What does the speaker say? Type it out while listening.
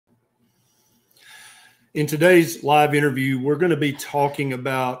In today's live interview, we're going to be talking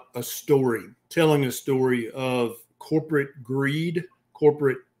about a story, telling a story of corporate greed,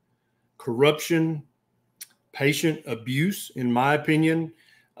 corporate corruption, patient abuse, in my opinion,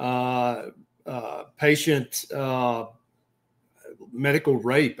 patient medical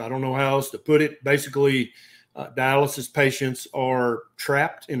rape. I don't know how else to put it. Basically, dialysis patients are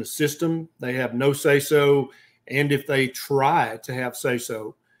trapped in a system. They have no say-so, and if they try to have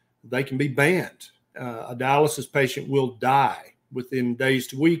say-so, they can be banned. A dialysis patient will die within days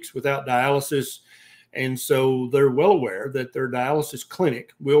to weeks without dialysis. And so they're well aware that their dialysis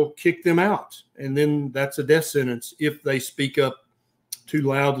clinic will kick them out. And then that's a death sentence if they speak up too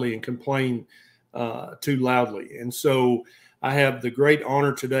loudly and complain too loudly. And so I have the great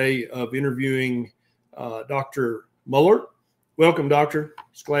honor today of interviewing Dr. Mueller. Welcome, Doctor.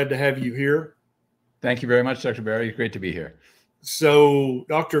 It's glad to have you here. Thank you very much, Dr. Barry. Great to be here. So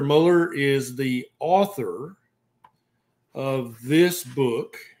Dr. Mueller is the author of this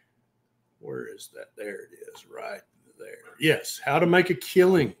book. Where is that? There it is, right there. Yes, How to Make a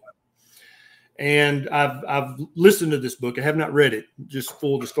Killing. And I've listened to this book. I have not read it, just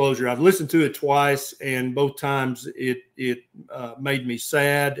full disclosure. I've listened to it twice, and both times it made me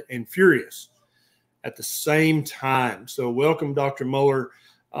sad and furious at the same time. So welcome, Dr. Mueller.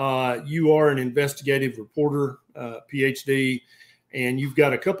 You are an investigative reporter, PhD, and you've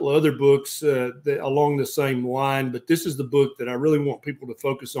got a couple of other books that along the same line, but this is the book that I really want people to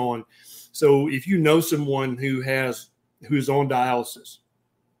focus on. So if you know someone who's on dialysis,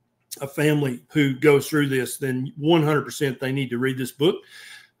 a family who goes through this, then 100% they need to read this book.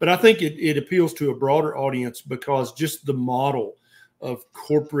 But I think it appeals to a broader audience because just the model of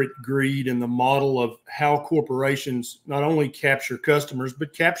corporate greed and the model of how corporations not only capture customers,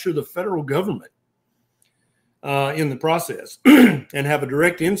 but capture the federal government in the process and have a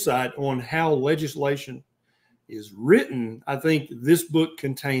direct insight on how legislation is written. I think this book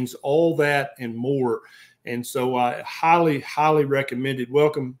contains all that and more. And so I highly, highly recommend it.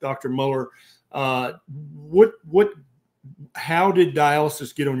 Welcome, Dr. Mueller. How did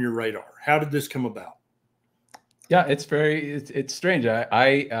dialysis get on your radar? How did this come about? Yeah, it's strange.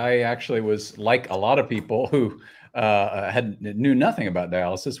 I actually was like a lot of people who knew nothing about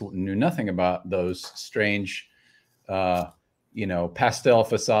dialysis, knew nothing about those strange, pastel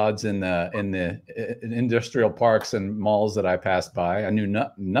facades in the industrial parks and malls that I passed by. I knew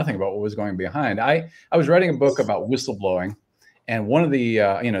nothing about what was going behind. I was writing a book about whistleblowing, and one of the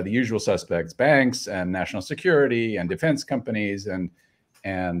the usual suspects, banks and national security and defense companies and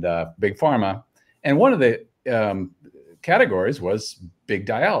big pharma, and one of the categories was big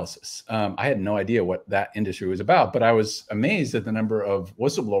dialysis. I had no idea what that industry was about, but I was amazed at the number of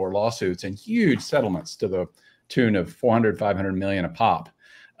whistleblower lawsuits and huge settlements to the tune of 400, 500 million a pop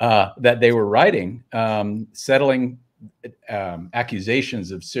that they were writing, settling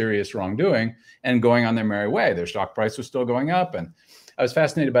accusations of serious wrongdoing and going on their merry way. Their stock price was still going up. And I was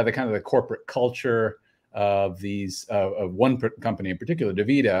fascinated by the kind of the corporate culture of these, of one company in particular,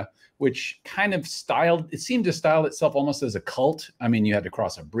 DaVita, which kind of seemed to style itself almost as a cult. I mean, you had to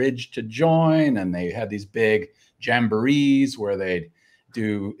cross a bridge to join, and they had these big jamborees where they'd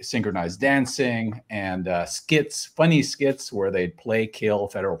do synchronized dancing and funny skits where they'd play kill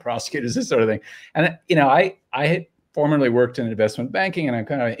federal prosecutors, this sort of thing. And, I had formerly worked in investment banking, and I'm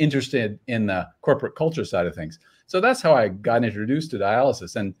kind of interested in the corporate culture side of things. So that's how I got introduced to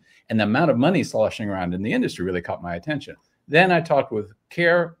dialysis, and the amount of money sloshing around in the industry really caught my attention. Then I talked with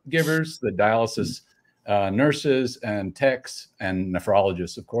caregivers, the dialysis nurses and techs and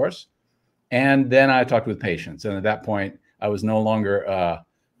nephrologists, of course. And then I talked with patients. And at that point, I was no longer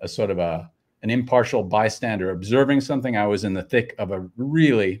a sort of an impartial bystander observing something. I was in the thick of a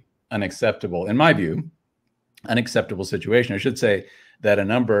really unacceptable, in my view, unacceptable situation. I should say that a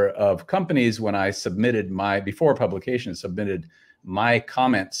number of companies, when I submitted before publication, submitted my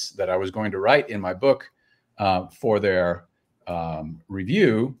comments that I was going to write in my book for their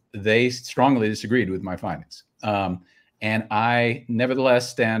review, they strongly disagreed with my findings. And I nevertheless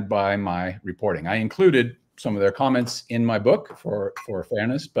stand by my reporting. I included some of their comments in my book for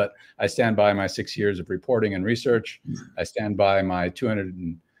fairness, but I stand by my 6 years of reporting and research. I stand by my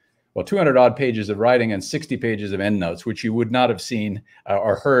 200 odd pages of writing and 60 pages of endnotes, which you would not have seen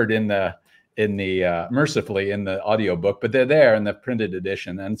or heard mercifully in the audiobook, but they're there in the printed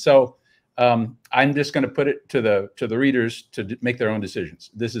edition. And so I'm just going to put it to the readers to make their own decisions.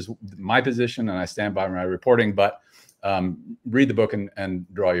 This is my position, and I stand by my reporting, but read the book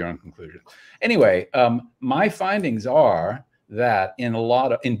and draw your own conclusions. Anyway, my findings are that in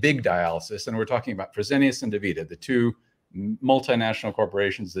big dialysis, and we're talking about Fresenius and DaVita, the two multinational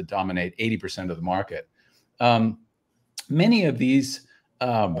corporations that dominate 80% of the market, Many of these,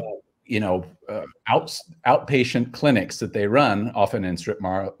 outpatient clinics that they run, often in strip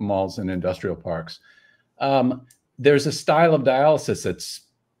malls and industrial parks, there's a style of dialysis that's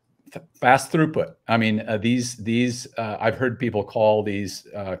fast throughput. I mean, I've heard people call these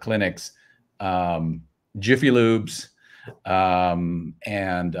clinics Jiffy Lubes,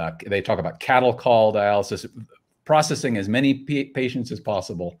 and they talk about cattle call dialysis, processing as many patients as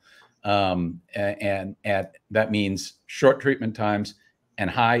possible. And that means short treatment times and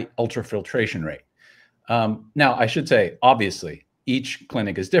high ultrafiltration rate. Now, I should say, obviously, each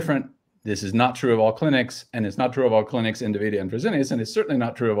clinic is different. This is not true of all clinics, and it's not true of all clinics in Davida and Fresenius, and it's certainly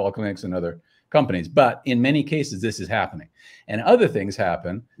not true of all clinics in other companies. But in many cases, this is happening. And other things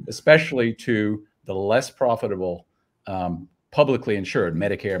happen, especially to the less profitable publicly insured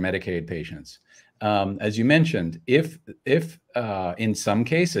Medicare, Medicaid patients. As you mentioned, if in some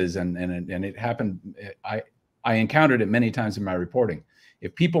cases, and it happened, I encountered it many times in my reporting,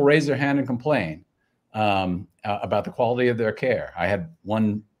 if people raise their hand and complain about the quality of their care. I had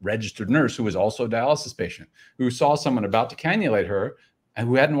one registered nurse who was also a dialysis patient who saw someone about to cannulate her and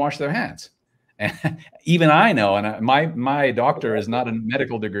who hadn't washed their hands. And even I know, and my doctor is not a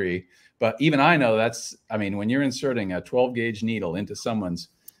medical degree, but even I know I mean, when you're inserting a 12 gauge needle into someone's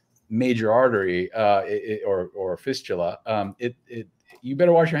major artery or fistula, you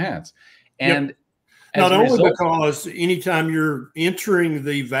better wash your hands. And yep. Not only because anytime you're entering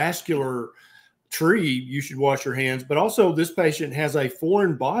the vascular tree, you should wash your hands, but also this patient has a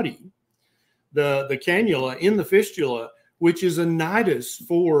foreign body, the cannula in the fistula, which is a nidus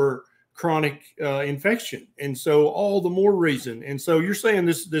for chronic infection. And so all the more reason. And so you're saying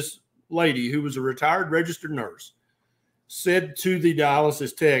this lady who was a retired registered nurse said to the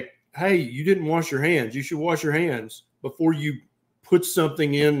dialysis tech, hey, you didn't wash your hands. You should wash your hands before you put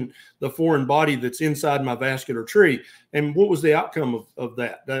something in the foreign body that's inside my vascular tree. And what was the outcome of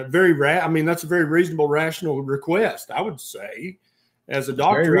that? I mean, that's a very reasonable, rational request, I would say, as a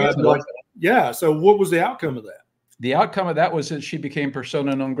doctor. I'd be like, yeah. So what was the outcome of that? The outcome of that was that she became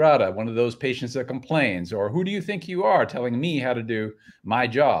persona non grata, one of those patients that complains, or who do you think you are telling me how to do my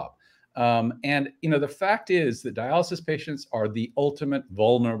job? And, the fact is that dialysis patients are the ultimate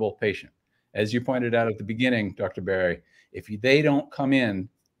vulnerable patient. As you pointed out at the beginning, Dr. Berry, if they don't come in,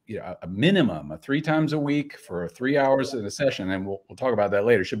 a minimum of 3 times a week for 3 hours in a session, and we'll talk about that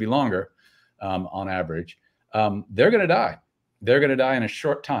later, should be longer on average, they're going to die. They're going to die in a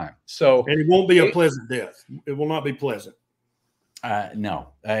short time. So, and it won't be a pleasant death. It will not be pleasant. No,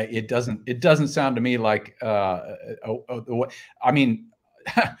 it doesn't. It doesn't sound to me like. I mean,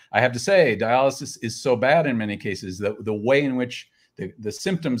 I have to say, dialysis is so bad in many cases that the way in which the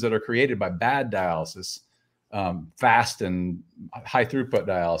symptoms that are created by bad dialysis, fast and high throughput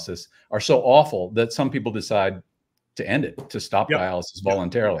dialysis, are so awful that some people decide to end it, to stop dialysis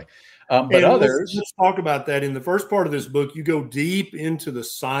voluntarily. But others, let's talk about that. In the first part of this book, you go deep into the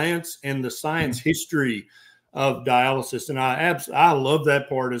science and the science history of dialysis, and I love that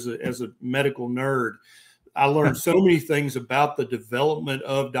part as a medical nerd. I learned so many things about the development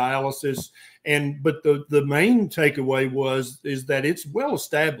of dialysis, but the main takeaway is that it's well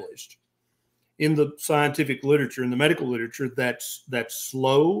established in the scientific literature, in the medical literature, that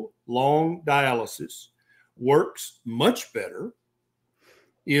slow, long dialysis works much better,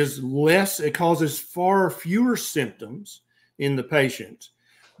 it causes far fewer symptoms in the patient.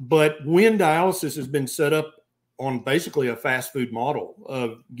 But when dialysis has been set up on basically a fast food model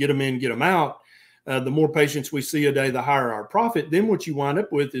of get them in, get them out, the more patients we see a day, the higher our profit. Then what you wind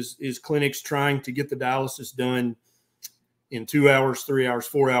up with is clinics trying to get the dialysis done in 2 hours, 3 hours,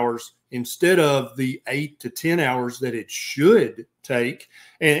 4 hours, instead of the 8 to 10 hours that it should take,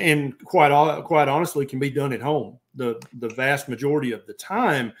 and quite honestly can be done at home the vast majority of the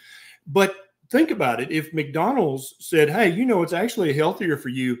time. But think about it. If McDonald's said, hey, it's actually healthier for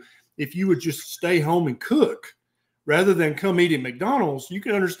you if you would just stay home and cook rather than come eat at McDonald's, you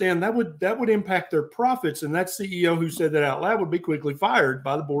can understand that would impact their profits. And that CEO who said that out loud would be quickly fired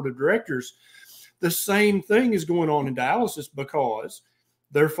by the board of directors. The same thing is going on in dialysis because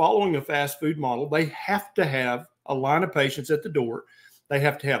they're following a fast food model. They have to have a line of patients at the door. They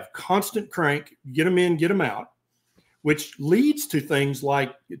have to have constant crank, get them in, get them out, which leads to things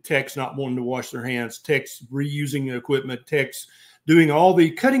like techs not wanting to wash their hands, techs reusing equipment, techs doing all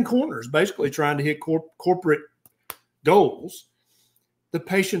the cutting corners, basically trying to hit corporate goals. The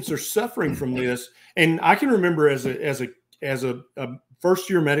patients are suffering from this. And I can remember as a first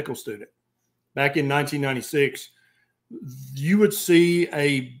year medical student back in 1996, you would see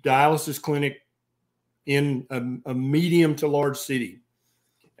a dialysis clinic in a medium to large city.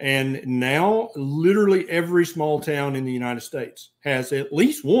 And now literally every small town in the United States has at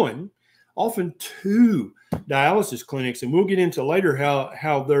least one, often two dialysis clinics. And we'll get into later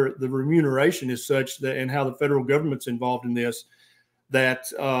how the remuneration is such that, and how the federal government's involved in this, that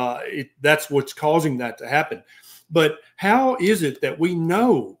that's what's causing that to happen. But how is it that we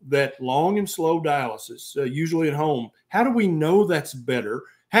know that long and slow dialysis, usually at home, how do we know that's better?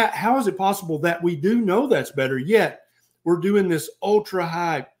 How is it possible that we do know that's better, yet we're doing this ultra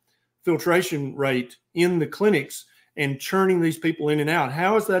high filtration rate in the clinics and churning these people in and out?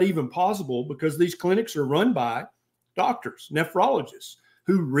 How is that even possible? Because these clinics are run by doctors, nephrologists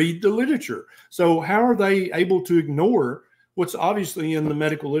who read the literature. So how are they able to ignore what's obviously in the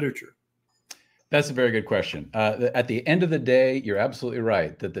medical literature? That's a very good question. At the end of the day, you're absolutely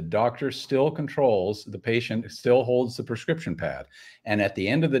right that the doctor still controls the patient, still holds the prescription pad. And at the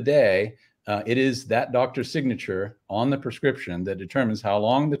end of the day, it is that doctor's signature on the prescription that determines how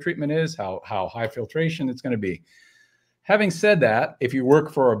long the treatment is, how high filtration it's going to be. Having said that, if you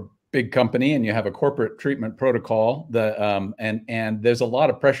work for a big company and you have a corporate treatment protocol, and there's a lot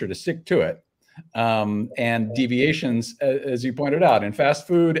of pressure to stick to it, and deviations, as you pointed out, in fast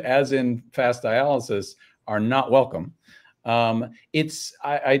food, as in fast dialysis, are not welcome. I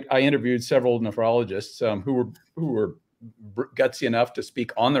interviewed several nephrologists who were gutsy enough to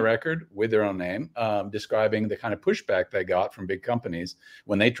speak on the record with their own name, describing the kind of pushback they got from big companies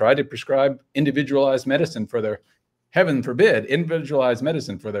when they tried to prescribe individualized medicine for their, heaven forbid, individualized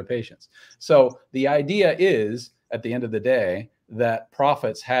medicine for their patients. So the idea is, at the end of the day, that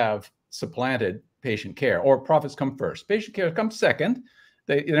profits have supplanted patient care, or profits come first. Patient care comes second.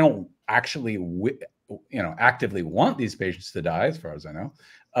 They don't actually, actively want these patients to die, as far as I know,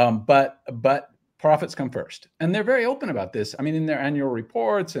 but profits come first. And they're very open about this. I mean, in their annual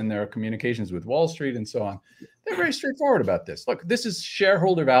reports and their communications with Wall Street and so on, they're very straightforward about this. Look, this is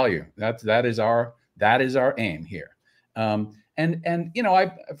shareholder value. That is our aim here.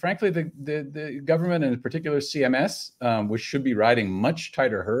 Frankly, the government, and in particular CMS, which should be riding much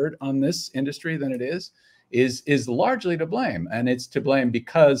tighter herd on this industry than it is largely to blame. And it's to blame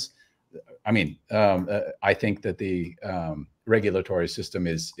because, I think that the regulatory system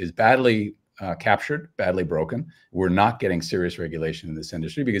is badly captured, badly broken. We're not getting serious regulation in this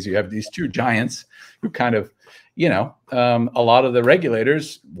industry because you have these two giants who kind of, a lot of the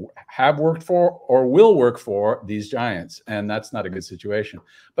regulators have worked for or will work for these giants, and that's not a good situation.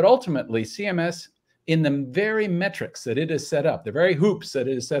 But ultimately, CMS, in the very metrics that it has set up, the very hoops that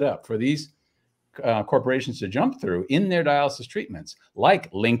it has set up for these corporations to jump through in their dialysis treatments,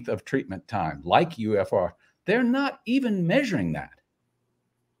 like length of treatment time, like UFR, they're not even measuring that.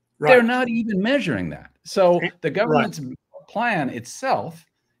 Right. They're not even measuring that. So the government's plan itself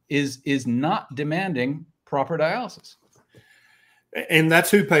is not demanding proper dialysis. And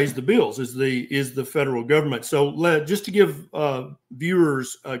that's who pays the bills, is the federal government. So just to give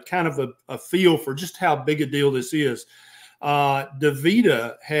viewers kind of a feel for just how big a deal this is,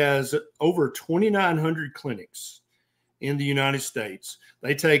 DaVita has over 2,900 clinics in the United States.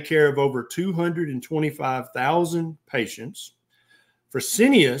 They take care of over 225,000 patients.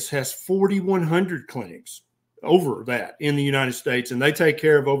 Fresenius has 4,100 clinics over that in the United States, and they take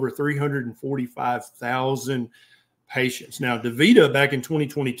care of over 345,000 patients. Now, DaVita back in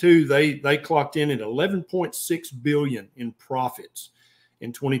 2022, they clocked in at 11.6 billion in profits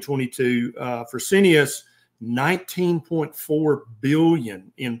in 2022. Fresenius, 19.4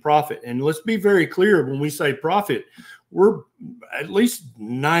 billion in profit. And let's be very clear, when we say profit, we're at least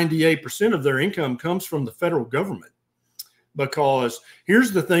 98% of their income comes from the federal government. Because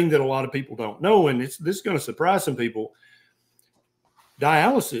here's the thing that a lot of people don't know, and this is going to surprise some people.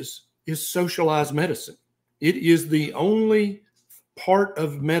 Dialysis is socialized medicine. It is the only part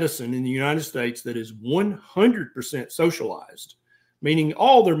of medicine in the United States that is 100% socialized, meaning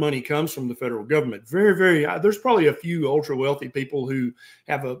all their money comes from the federal government. There's probably a few ultra wealthy people who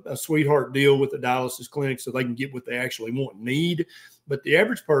have a sweetheart deal with the dialysis clinic so they can get what they actually want and need. But the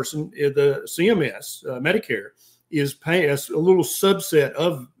average person, the CMS, Medicare, is paying a little subset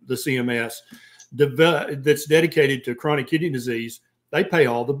of the CMS that's dedicated to chronic kidney disease. They pay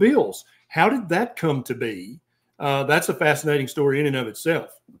all the bills. How did that come to be? That's a fascinating story in and of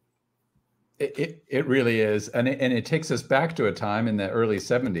itself. It really is. And it takes us back to a time in the early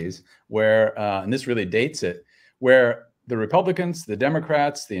 70s where, and this really dates it, where the Republicans, the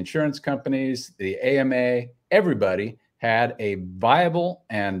Democrats, the insurance companies, the AMA, everybody had a viable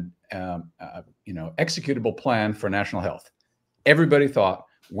and executable plan for national health. Everybody thought,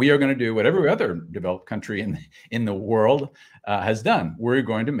 we are going to do what every other developed country in the world has done. We're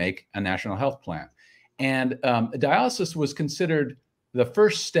going to make a national health plan. And dialysis was considered the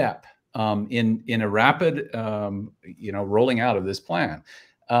first step in a rapid, rolling out of this plan.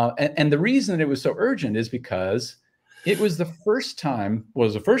 And the reason that it was so urgent is because it was the first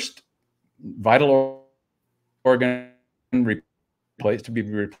vital organ to be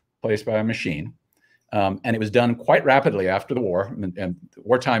replaced by a machine. And it was done quite rapidly after the war. And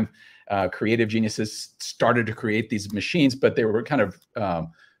wartime creative geniuses started to create these machines, but they were kind of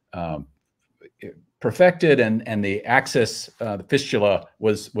perfected, and the access, the fistula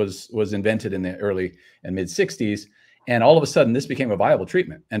was invented in the early and mid 60s. And all of a sudden, this became a viable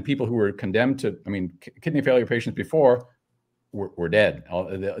treatment. And people who were condemned to, kidney failure patients before were dead.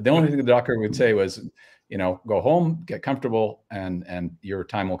 The only thing the doctor would say was, go home, get comfortable, and your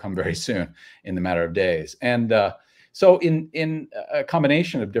time will come very soon, in the matter of days. And so in a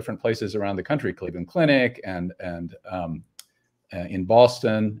combination of different places around the country, Cleveland Clinic and in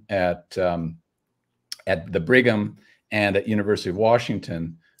Boston at the Brigham and at University of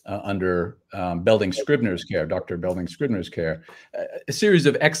Washington, under Belding Scribner's care, Dr. Belding Scribner's care, a series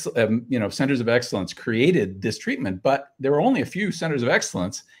of centers of excellence created this treatment. But there were only a few centers of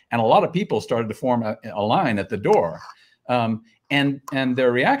excellence, and a lot of people started to form a line at the door. And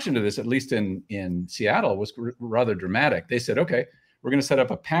their reaction to this, at least in Seattle, was rather dramatic. They said, "Okay, we're going to set up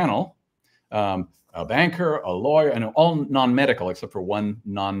a panel, a banker, a lawyer, and all non-medical except for one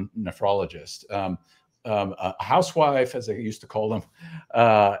non-nephrologist." A housewife, as they used to call them,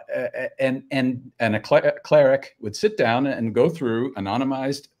 and a cleric would sit down and go through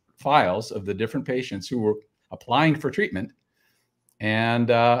anonymized files of the different patients who were applying for treatment. And,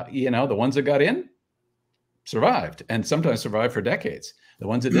 the ones that got in survived, and sometimes survived for decades. The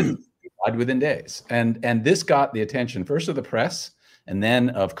ones that didn't died within days. And this got the attention first of the press and then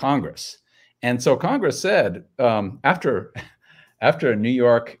of Congress. And so Congress said, after a New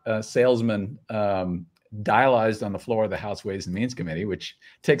York salesman dialyzed on the floor of the House Ways and Means Committee, which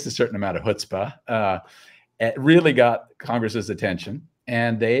takes a certain amount of chutzpah, it really got Congress's attention,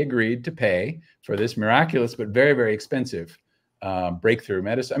 and they agreed to pay for this miraculous but very, very expensive breakthrough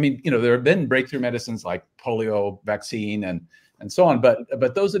medicine. There have been breakthrough medicines like polio vaccine and so on,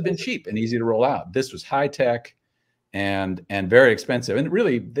 but those have been cheap and easy to roll out. This was high tech and very expensive. And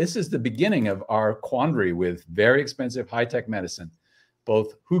really, this is the beginning of our quandary with very expensive high tech medicine,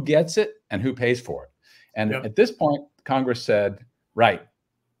 both who gets it and who pays for it. And at this point, Congress said, right,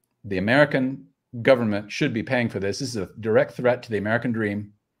 the American government should be paying for this. This is a direct threat to the American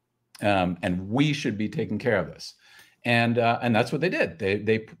dream, and we should be taking care of this. And that's what they did.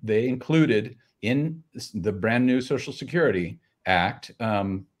 They included in the brand new Social Security Act,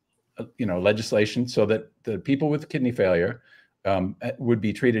 legislation so that the people with kidney failure would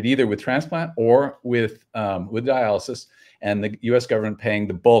be treated either with transplant or with dialysis, and the U.S. government paying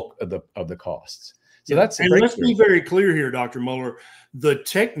the bulk of the costs. So that's and let's be very clear here, Dr. Mueller. The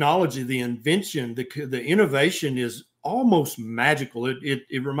technology, the invention, the innovation is almost magical.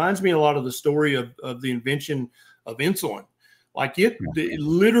 It reminds me a lot of the story of the invention of insulin. Like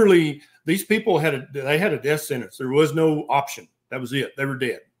literally, these people had a death sentence. There was no option. That was it. They were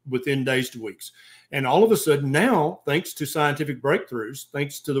dead within days to weeks. And all of a sudden now, thanks to scientific breakthroughs,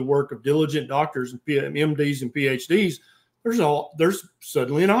 thanks to the work of diligent doctors and MDs and PhDs, there's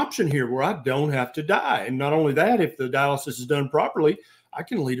suddenly an option here where I don't have to die. And not only that, if the dialysis is done properly, I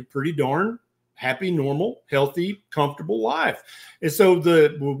can lead a pretty darn happy, normal, healthy, comfortable life. And so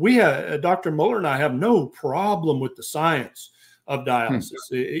Dr. Mueller and I have no problem with the science of dialysis.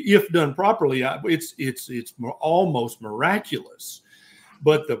 If done properly, it's almost miraculous.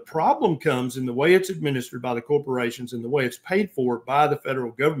 But the problem comes in the way it's administered by the corporations and the way it's paid for by the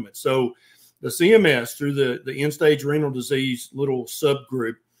federal government. So the CMS, through the end-stage renal disease little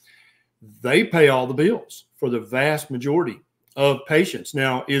subgroup, they pay all the bills for the vast majority of patients.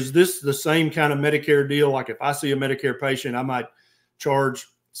 Now, is this the same kind of Medicare deal? Like if I see a Medicare patient, I might charge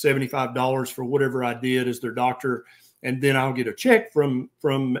 $75 for whatever I did as their doctor, and then I'll get a check from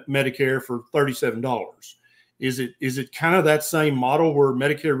Medicare for $37. Is it kind of that same model where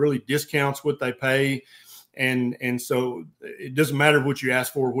Medicare really discounts what they pay? And so it doesn't matter what you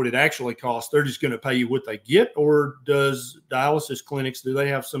ask for, what it actually costs. They're just going to pay you what they get. Or does dialysis clinics, do they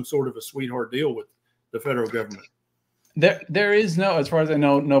have some sort of a sweetheart deal with the federal government? There is no, as far as I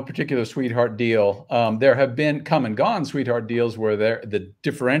know, no particular sweetheart deal. There have been come and gone sweetheart deals where the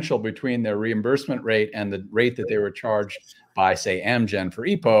differential between their reimbursement rate and the rate that they were charged by, say, Amgen for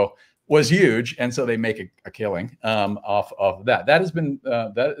EPO was huge, and so they make a killing off of that. That has been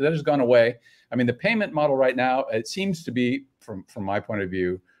that has gone away. The payment model right now, it seems to be, from my point of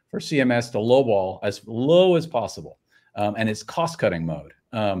view, for CMS to lowball as low as possible, and it's cost-cutting mode.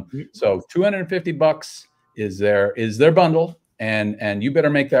 So $250 is their bundle, and you better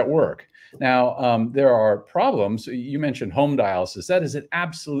make that work. Now, there are problems. You mentioned home dialysis. That is an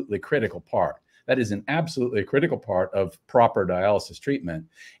absolutely critical part. That is an absolutely critical part of proper dialysis treatment.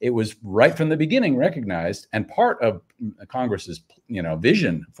 It was right from the beginning recognized, and part of Congress's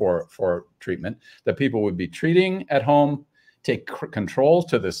vision for treatment, that people would be treating at home, take control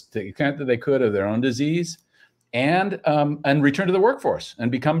to the extent that they could of their own disease, and return to the workforce and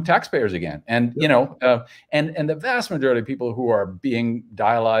become taxpayers again. And and the vast majority of people who are being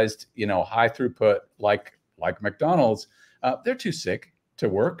dialyzed, high throughput like McDonald's, they're too sick to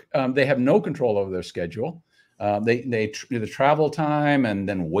work. They have no control over their schedule. The travel time and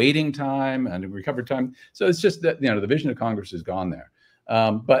then waiting time and recovery time. So it's just that the vision of Congress has gone there.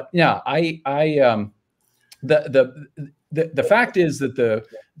 But yeah, the fact is that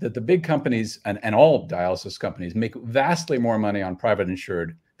the big companies and all dialysis companies make vastly more money on private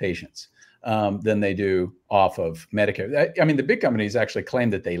insured patients than they do off of Medicare. I mean, the big companies actually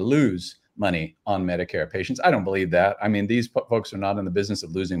claim that they lose money on Medicare patients. I don't believe that. I mean, these folks are not in the business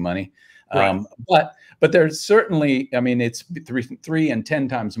of losing money. Right. But there's certainly, I mean, it's 3 and 10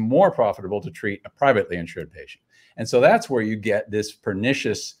 times more profitable to treat a privately insured patient. And so that's where you get this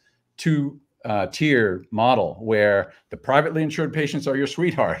pernicious tier model where the privately insured patients are your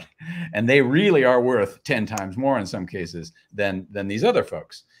sweetheart, and they really are worth 10 times more in some cases than these other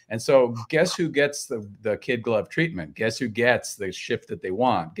folks. And so guess who gets the kid glove treatment? Guess who gets the shift that they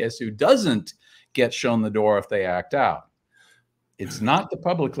want? Guess who doesn't get shown the door if they act out? It's not the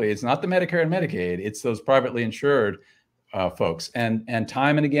Medicare and Medicaid. It's those privately insured folks. And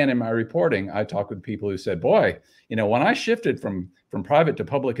time and again in my reporting, I talk with people who said, boy, when I shifted from private to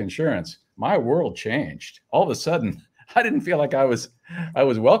public insurance, my world changed. All of a sudden, I didn't feel like I was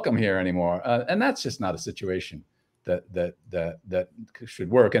welcome here anymore. And that's just not a situation that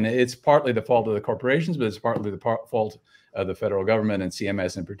should work. And it's partly the fault of the corporations, but it's partly the fault of the federal government and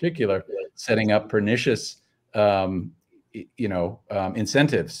CMS in particular, setting up pernicious,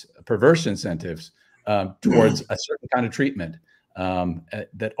 incentives, perverse incentives towards a certain kind of treatment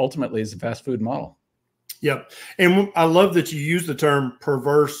that ultimately is a fast food model. Yep. And I love that you use the term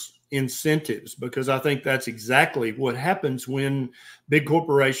perverse incentives, because I think that's exactly what happens when big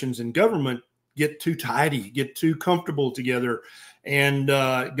corporations and government get too tidy, get too comfortable together, and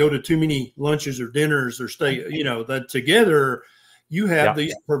go to too many lunches or dinners or stay, that together you have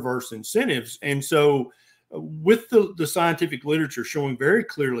these perverse incentives. And so with the scientific literature showing very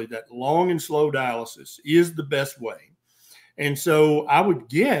clearly that long and slow dialysis is the best way. And so I would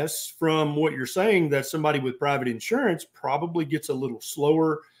guess from what you're saying that somebody with private insurance probably gets a little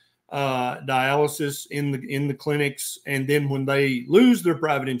slower dialysis in the clinics. And then when they lose their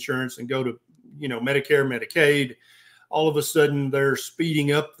private insurance and go to, Medicare, Medicaid, all of a sudden they're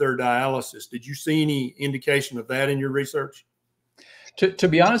speeding up their dialysis. Did you see any indication of that in your research? To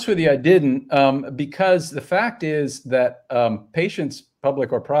be honest with you, I didn't, because the fact is that patients,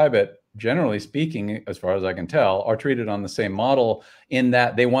 public or private, generally speaking, as far as I can tell, are treated on the same model in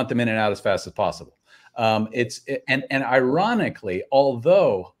that they want them in and out as fast as possible. And ironically,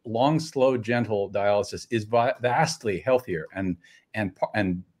 although long, slow, gentle dialysis is vastly healthier, and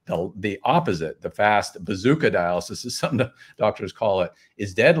the opposite, the fast bazooka dialysis, is some doctors call it,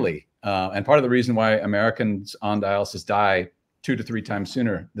 is deadly. And part of the reason why Americans on dialysis die 2 to 3 times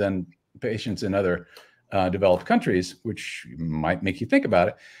sooner than patients in other developed countries, which might make you think about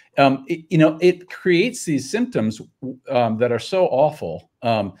it. It creates these symptoms that are so awful: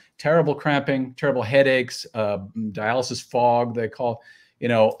 terrible cramping, terrible headaches, dialysis fog, they call,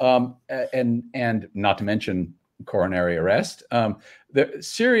 and not to mention coronary arrest. The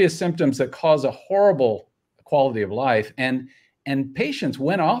serious symptoms that cause a horrible quality of life, and patients,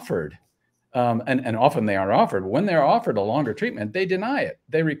 when offered, and often they are offered, when they're offered a longer treatment, they deny it.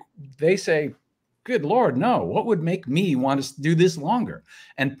 They say, good Lord, no, what would make me want to do this longer?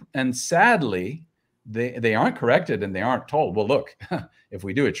 And sadly, they aren't corrected, and they aren't told, well, look, if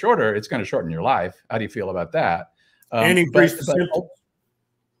we do it shorter, it's going to shorten your life. How do you feel about that? And increase the symptoms.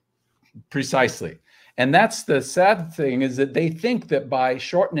 Precisely. And that's the sad thing, is that they think that by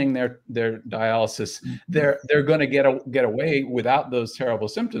shortening their dialysis, they're going to get away without those terrible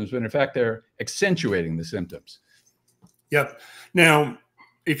symptoms, when in fact they're accentuating the symptoms. Yep. Now,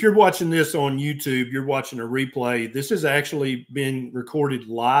 if you're watching this on YouTube, you're watching a replay. This has actually been recorded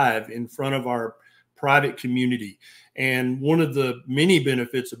live in front of our private community. And one of the many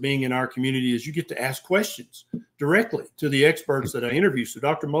benefits of being in our community is you get to ask questions directly to the experts that I interview. So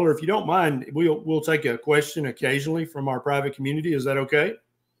Dr. Mueller, if you don't mind, we'll take a question occasionally from our private community. Is that okay?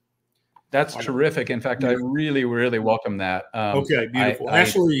 That's terrific. In fact, I really, really welcome that. Okay, beautiful.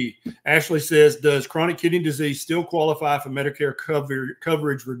 Ashley says, does chronic kidney disease still qualify for Medicare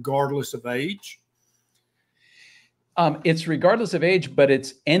coverage regardless of age? It's regardless of age, but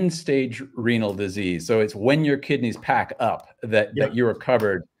it's end-stage renal disease. So it's when your kidneys pack up that you are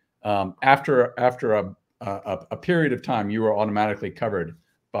covered. After a period of time, you are automatically covered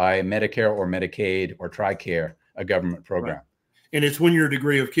by Medicare or Medicaid or TRICARE, a government program. Right. And it's when your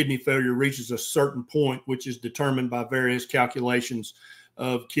degree of kidney failure reaches a certain point, which is determined by various calculations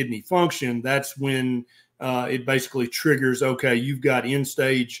of kidney function. That's when it basically triggers, okay, you've got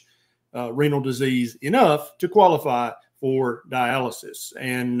end-stage renal disease enough to qualify for dialysis.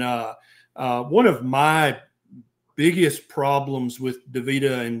 And one of my biggest problems with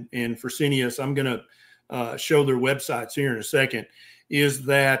DaVita and Fresenius, I'm going to show their websites here in a second, is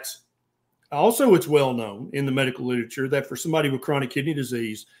that also it's well known in the medical literature that for somebody with chronic kidney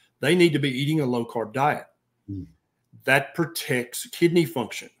disease, they need to be eating a low-carb diet. That protects kidney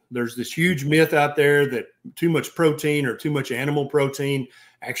function. There's this huge myth out there that too much protein or too much animal protein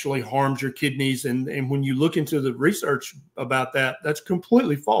actually harms your kidneys. And when you look into the research about that, that's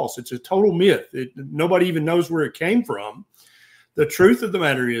completely false. It's a total myth. Nobody even knows where it came from. The truth of the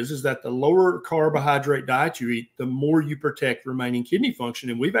matter is that the lower carbohydrate diet you eat, the more you protect remaining kidney function.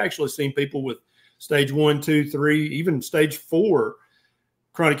 And we've actually seen people with stage 1, 2, 3, even stage 4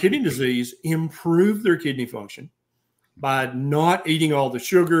 chronic kidney disease improve their kidney function by not eating all the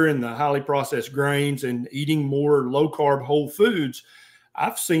sugar and the highly processed grains and eating more low-carb whole foods.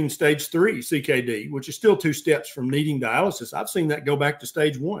 I've seen stage 3 CKD, which is still 2 steps from needing dialysis. I've seen that go back to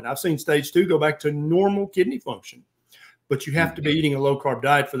stage 1. I've seen stage 2 go back to normal kidney function. But you have to be eating a low-carb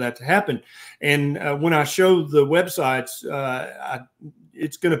diet for that to happen. And when I show the websites,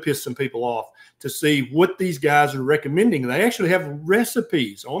 it's going to piss some people off to see what these guys are recommending. They actually have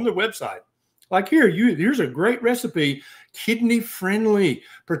recipes on their website. Like here's a great recipe, kidney-friendly.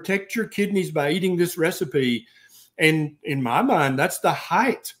 Protect your kidneys by eating this recipe. And in my mind, that's the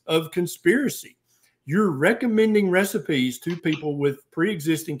height of conspiracy. You're recommending recipes to people with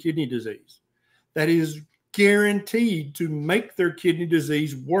pre-existing kidney disease that is guaranteed to make their kidney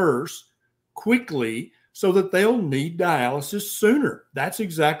disease worse quickly so that they'll need dialysis sooner. That's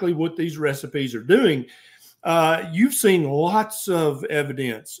exactly what these recipes are doing. You've seen lots of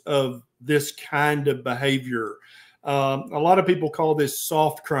evidence of this kind of behavior. A lot of people call this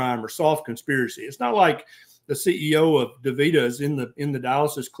soft crime or soft conspiracy. It's not like the CEO of DaVita is in the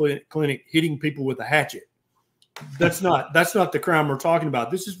dialysis clinic hitting people with a hatchet. That's not the crime we're talking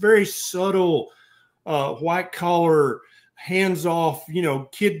about. This is very subtle, white collar, hands off,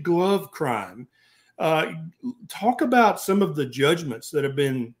 kid glove crime. Talk about some of the judgments that have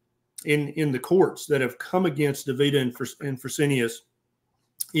been in the courts that have come against DaVita and Fresenius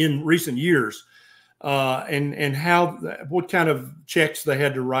in recent years, and what kind of checks they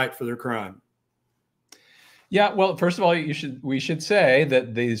had to write for their crime. Yeah, well, first of all, we should say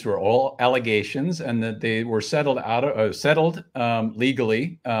that these were all allegations and that they were settled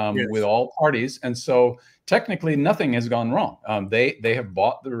legally Yes. with all parties, and so technically nothing has gone wrong. They have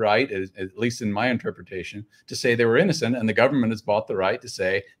bought the right, at least in my interpretation, to say they were innocent, and the government has bought the right to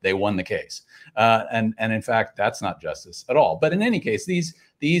say they won the case. And in fact, that's not justice at all. But in any case,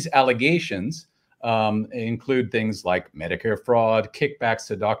 these allegations include things like Medicare fraud, kickbacks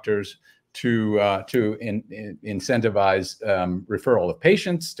to doctors, to incentivize referral of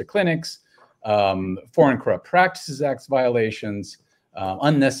patients to clinics, Foreign Corrupt Practices Act violations,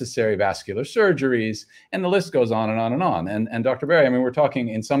 unnecessary vascular surgeries, and the list goes on and on and on. And Dr. Berry, I mean, we're talking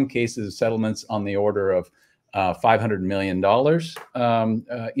in some cases settlements on the order of $500 million. The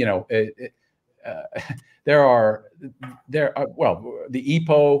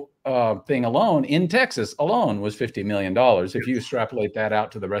EPO thing alone in Texas alone was $50 million. If you extrapolate that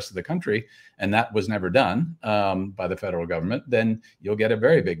out to the rest of the country, and that was never done by the federal government, then you'll get a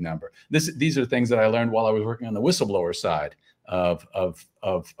very big number. These are things that I learned while I was working on the whistleblower side of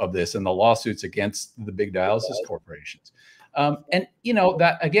this and the lawsuits against the big dialysis corporations. And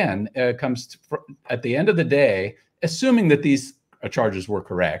that again comes at the end of the day, assuming that these charges were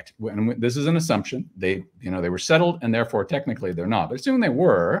correct. And this is an assumption. They were settled, and therefore technically they're not. But assuming they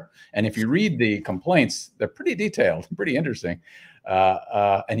were, and if you read the complaints, they're pretty detailed, pretty interesting.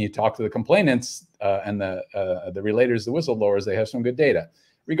 And you talk to the complainants and the relators, the whistleblowers, they have some good data.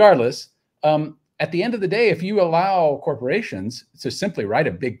 Regardless, at the end of the day, if you allow corporations to simply write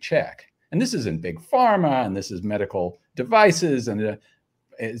a big check, and this is in big pharma, and this is medical devices, and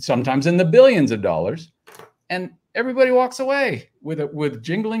sometimes in the billions of dollars, and everybody walks away with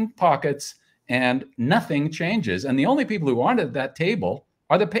jingling pockets and nothing changes. And the only people who aren't at that table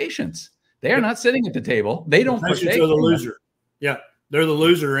are the patients. They are not sitting at the table. They don't Patients partake are the in loser. Yeah, they're the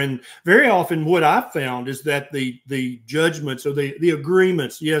loser. And very often what I've found is that the judgments or the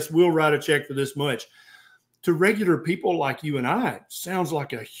agreements, yes, we'll write a check for this much, to regular people like you and I, it sounds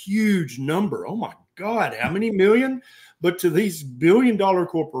like a huge number. Oh my God, how many million? But to these billion-dollar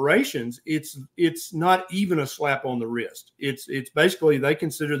corporations, it's not even a slap on the wrist. It's basically, they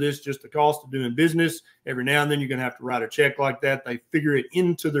consider this just the cost of doing business. Every now and then you're going to have to write a check like that. They figure it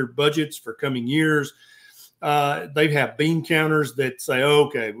into their budgets for coming years. They have bean counters that say,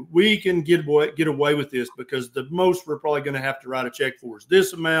 okay, we can get away with this because the most we're probably going to have to write a check for is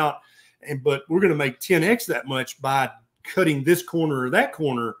this amount. But we're going to make 10x that much by cutting this corner or that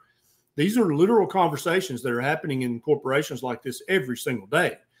corner. These are literal conversations that are happening in corporations like this every single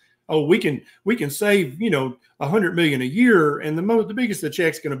day. Oh, we can save, $100 million a year, and the biggest the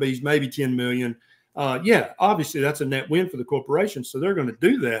check's going to be is maybe 10 million. Yeah, obviously that's a net win for the corporation, so they're going to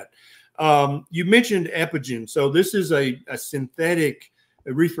do that. You mentioned Epigen, so this is a synthetic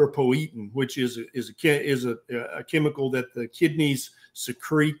erythropoietin, which is a chemical that the kidneys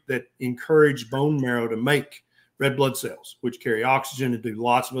secrete that encourage bone marrow to make red blood cells, which carry oxygen and do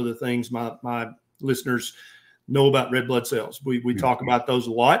lots of other things. My listeners know about red blood cells. We talk about those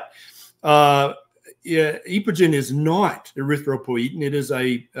a lot. Epigen is not erythropoietin. It is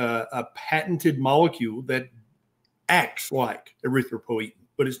a patented molecule that acts like erythropoietin,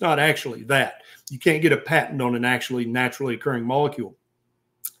 but it's not actually that. You can't get a patent on an actually naturally occurring molecule.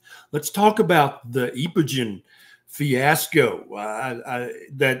 Let's talk about the Epigen fiasco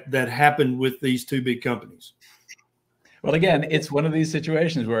that happened with these two big companies. Well, again, it's one of these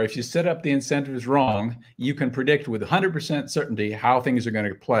situations where if you set up the incentives wrong, you can predict with 100% certainty how things are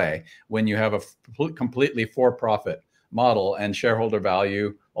going to play when you have a completely for-profit model and shareholder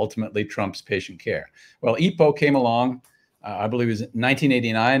value ultimately trumps patient care. Well, EPO came along, I believe it was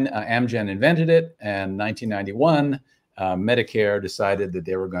 1989, Amgen invented it, and 1991, Medicare decided that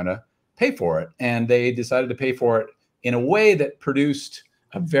they were going to pay for it. And they decided to pay for it in a way that produced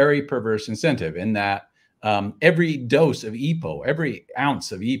a very perverse incentive in that every dose of EPO, every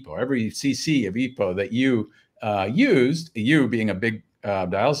ounce of EPO, every cc of EPO that you used, you being a big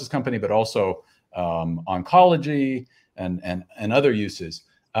dialysis company, but also oncology and other uses,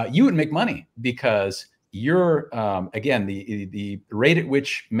 you would make money because you're, again, the rate at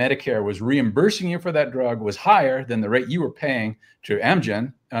which Medicare was reimbursing you for that drug was higher than the rate you were paying to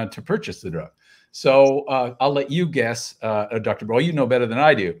Amgen to purchase the drug. So I'll let you guess, Dr. Bro, you know better than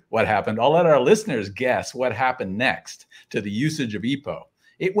I do what happened. I'll let our listeners guess what happened next to the usage of EPO.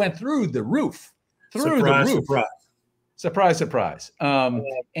 It went through the roof. Surprise. Surprise, surprise.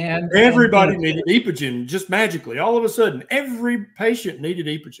 And everybody needed Epigen just magically. All of a sudden, every patient needed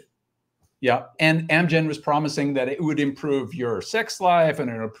Epigen. Yeah, and Amgen was promising that it would improve your sex life and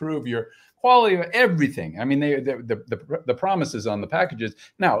it would improve your quality of everything. I mean, the promises on the packages.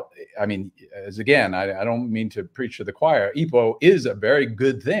 Now, I mean, as again, I don't mean to preach to the choir. EPO is a very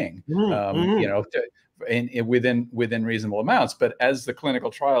good thing, within reasonable amounts. But as the clinical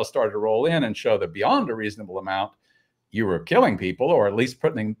trials started to roll in and show that beyond a reasonable amount, you were killing people, or at least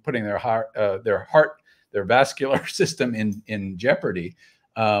putting their vascular system in jeopardy.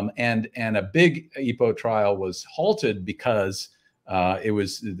 And a big EPO trial was halted because it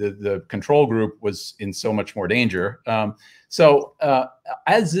was the control group was in so much more danger. So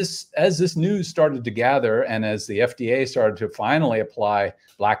as this news started to gather, and as the FDA started to finally apply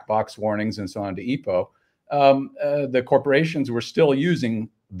black box warnings and so on to EPO, the corporations were still using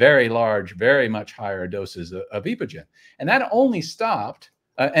very large, very much higher doses of Epigen, and that only stopped.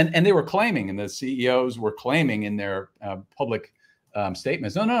 And they were claiming, and the CEOs were claiming in their public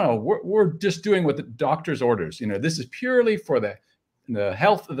statements, no, we're just doing what the doctor's orders. This is purely for the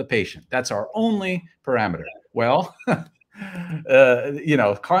health of the patient. That's our only parameter. Well,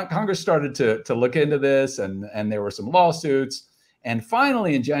 Congress started to look into this, and there were some lawsuits. And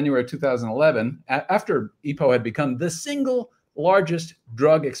finally, in January 2011, after EPO had become the single largest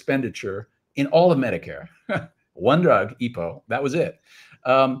drug expenditure in all of Medicare, one drug, EPO, that was it.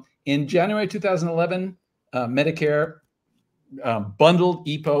 In January 2011, Medicare bundled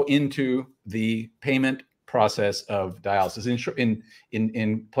EPO into the payment process of dialysis.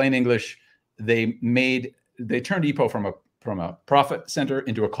 In plain English, they turned EPO from a profit center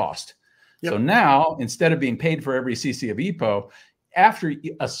into a cost. Yep. So now, instead of being paid for every cc of EPO, after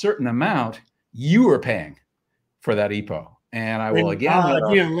a certain amount, you are paying for that EPO. And I will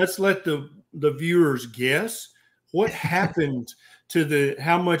again let's let the viewers guess what happened to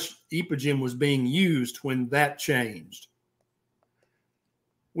how much Epigen was being used when that changed.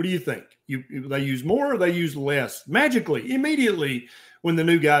 What do you think? They use more or they use less magically, immediately when the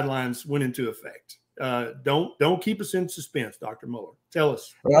new guidelines went into effect? Don't keep us in suspense, Dr. Mueller. Tell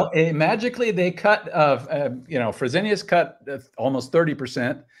us. Well, magically they cut, Fresenius cut almost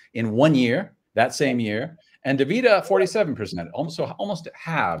 30% in 1 year, that same year, and DaVita 47%, almost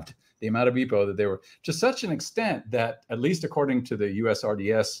halved the amount of EPO that they were, to such an extent that, at least according to the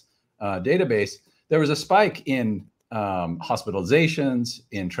USRDS database, there was a spike in hospitalizations,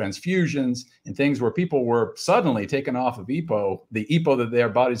 in transfusions, in things where people were suddenly taken off of EPO, the EPO that their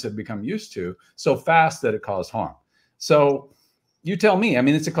bodies had become used to, so fast that it caused harm. So you tell me. I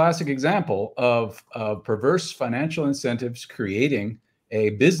mean, it's a classic example of perverse financial incentives creating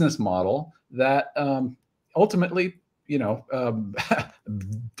a business model that ultimately,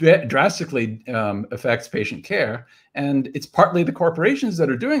 drastically affects patient care. And it's partly the corporations that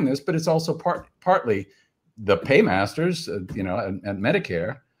are doing this, but it's also partly the paymasters, and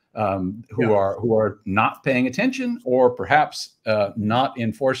Medicare, who are not paying attention, or perhaps not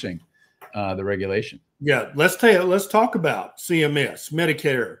enforcing the regulation. Yeah, let's talk about CMS,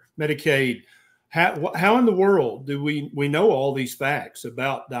 Medicare, Medicaid. How in the world do we know all these facts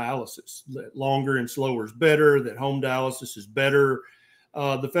about dialysis? That longer and slower is better, that home dialysis is better.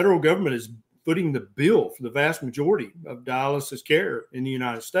 The federal government is footing the bill for the vast majority of dialysis care in the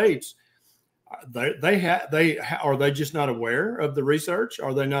United States. Are they just not aware of the research?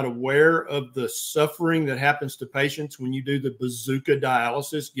 Are they not aware of the suffering that happens to patients when you do the bazooka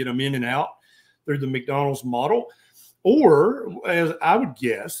dialysis, get them in and out through the McDonald's model? Or, as I would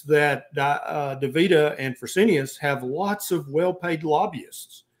guess, that DaVita and Fresenius have lots of well-paid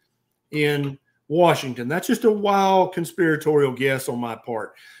lobbyists in Washington. That's just a wild conspiratorial guess on my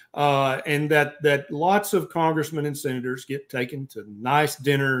part. And that lots of congressmen and senators get taken to nice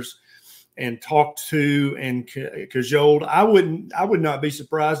dinners and talked to and cajoled. I would not be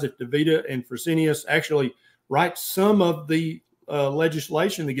surprised if DaVita and Fresenius actually write some of the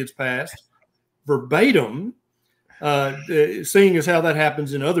legislation that gets passed verbatim, seeing as how that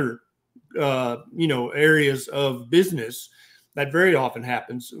happens in other areas of business. That very often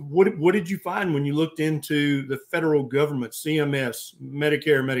happens. What did you find when you looked into the federal government, CMS,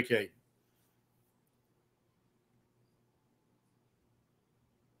 Medicare, Medicaid?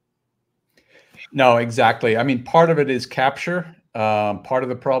 No, exactly. I mean, part of it is capture. Part of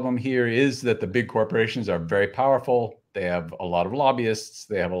the problem here is that the big corporations are very powerful. They have a lot of lobbyists.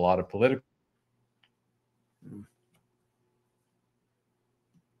 They have a lot of political.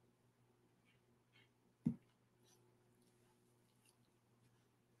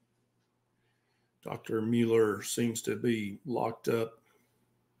 Dr. Mueller seems to be locked up.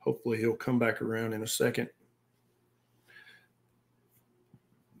 Hopefully he'll come back around in a second.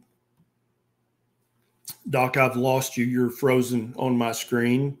 Doc, I've lost you. You're frozen on my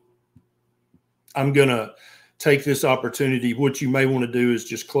screen. I'm going to take this opportunity. What you may want to do is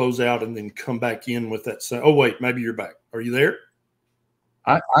just close out and then come back in with that. Oh, wait, maybe you're back. Are you there?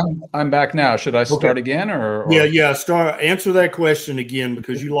 I'm back now. Should I start again or? Yeah. Answer that question again,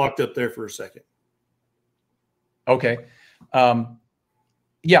 because you locked up there for a second. Okay.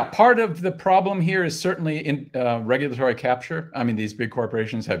 Yeah, part of the problem here is certainly in regulatory capture. I mean, these big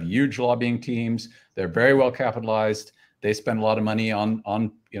corporations have huge lobbying teams. They're very well capitalized. They spend a lot of money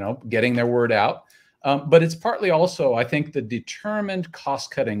on getting their word out. But it's partly also, I think, the determined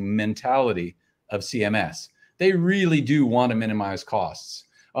cost-cutting mentality of CMS. They really do want to minimize costs.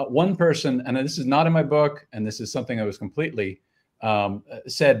 One person, and this is not in my book, and this is something that was completely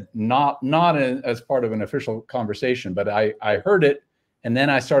said not as part of an official conversation, but I heard it, and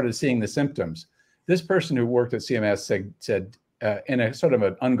then I started seeing the symptoms. This person who worked at CMS said in a sort of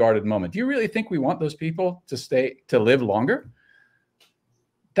an unguarded moment, "Do you really think we want those people to live longer?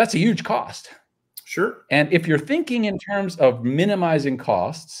 That's a huge cost." Sure. And if you're thinking in terms of minimizing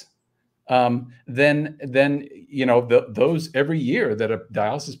costs, then those every year that a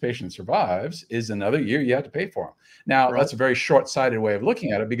dialysis patient survives is another year you have to pay for them. Now, right. That's a very short-sighted way of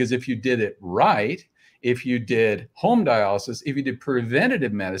looking at it, because if you did it right, if you did home dialysis, if you did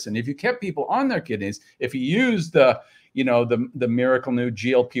preventative medicine, if you kept people on their kidneys, if you used the miracle new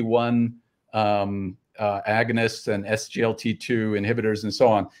GLP-1 agonists and SGLT2 inhibitors and so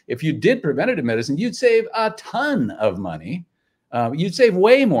on, if you did preventative medicine, you'd save a ton of money. You'd save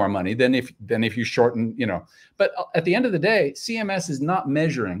way more money than if you shorten, But at the end of the day, CMS is not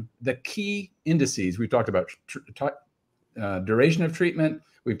measuring the key indices. We've talked about duration of treatment.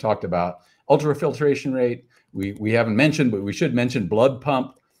 We've talked about ultrafiltration rate. We haven't mentioned, but we should mention blood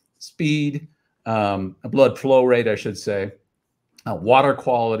pump speed, blood flow rate, I should say, water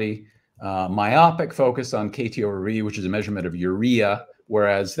quality, myopic focus on KT/E, which is a measurement of urea,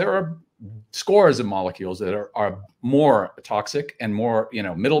 whereas there are scores of molecules that are more toxic and more,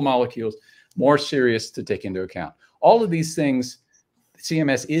 middle molecules, more serious to take into account. All of these things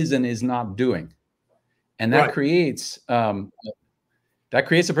CMS is and is not doing. And that creates a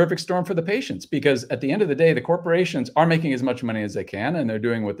perfect storm for the patients, because at the end of the day, the corporations are making as much money as they can, and they're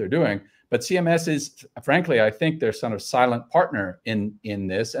doing what they're doing. But CMS is, frankly, I think they're sort of silent partner in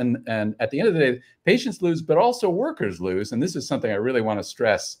this. And at the end of the day, patients lose, but also workers lose. And this is something I really want to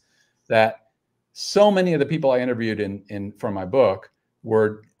stress, that so many of the people I interviewed for my book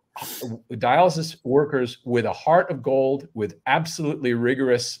were dialysis workers with a heart of gold, with absolutely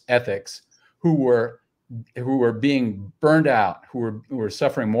rigorous ethics, who were being burned out, who were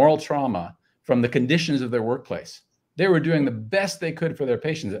suffering moral trauma from the conditions of their workplace. They were doing the best they could for their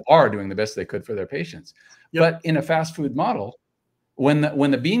patients, are doing the best they could for their patients. Yep. But in a fast food model, when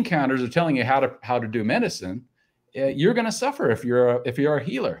the bean counters are telling you how to do medicine, you're going to suffer if you're a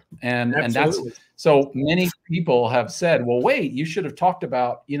healer. And that's, so many people have said, well, wait, you should have talked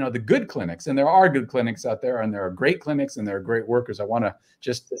about, the good clinics. And there are good clinics out there, and there are great clinics, and there are great workers. I want to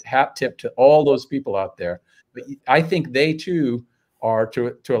just hat tip to all those people out there. But I think they too are,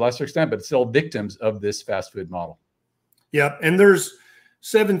 to a lesser extent, but still victims of this fast food model. Yeah. And there's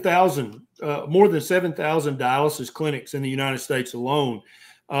 7,000, more than 7,000 dialysis clinics in the United States alone.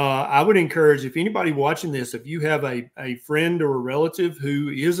 I would encourage, if anybody watching this, if you have a friend or a relative who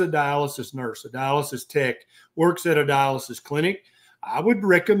is a dialysis nurse, a dialysis tech, works at a dialysis clinic, I would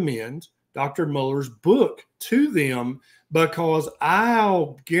recommend Dr. Mueller's book to them, because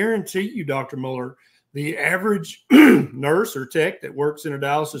I'll guarantee you, Dr. Mueller, the average nurse or tech that works in a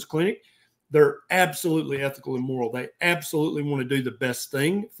dialysis clinic, they're absolutely ethical and moral. They absolutely want to do the best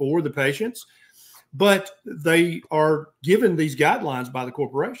thing for the patients. But they are given these guidelines by the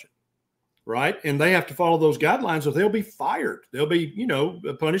corporation, right? And they have to follow those guidelines, or they'll be fired. They'll be,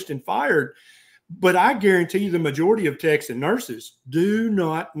 punished and fired. But I guarantee you the majority of techs and nurses do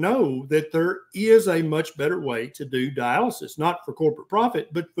not know that there is a much better way to do dialysis, not for corporate profit,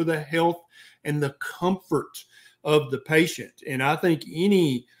 but for the health and the comfort of the patient. And I think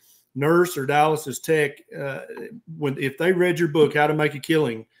any nurse or dialysis tech, if they read your book, How to Make a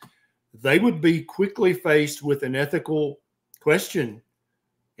Killing, they would be quickly faced with an ethical question.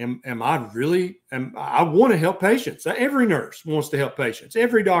 I want to help patients. Every nurse wants to help patients.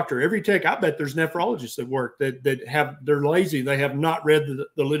 Every doctor, every tech. I bet there's nephrologists that work they're lazy. They have not read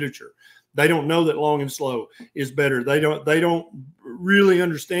the literature. They don't know that long and slow is better. They don't really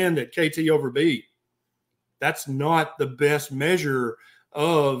understand that KT over B, that's not the best measure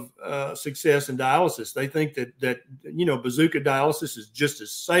of success in dialysis. They think that bazooka dialysis is just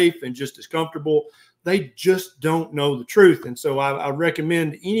as safe and just as comfortable. They just don't know the truth. And so I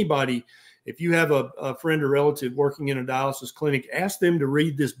recommend anybody, if you have a friend or relative working in a dialysis clinic, ask them to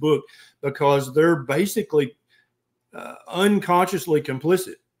read this book, because they're basically unconsciously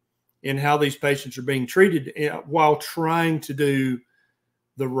complicit in how these patients are being treated while trying to do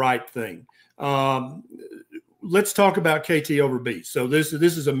the right thing. Let's talk about KT over B. So this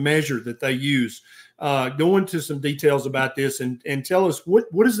is a measure that they use. Go into some details about this and tell us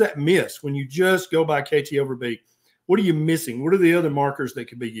what does that miss when you just go by KT over B? What are you missing? What are the other markers that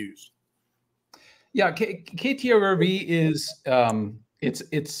could be used? Yeah, KT over B is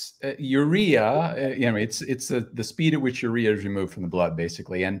it's urea. It's the speed at which urea is removed from the blood,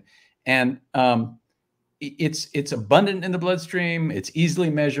 basically, and it's abundant in the bloodstream. It's easily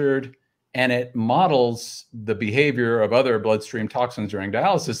measured. And it models the behavior of other bloodstream toxins during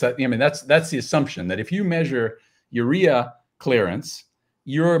dialysis. That's the assumption, that if you measure urea clearance,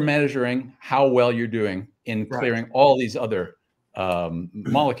 you're measuring how well you're doing in clearing all these other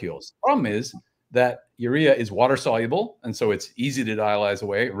molecules. The problem is that urea is water soluble, and so it's easy to dialyze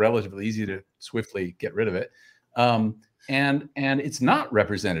away, relatively easy to swiftly get rid of it. And it's not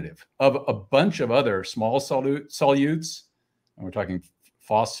representative of a bunch of other small solutes. And we're talking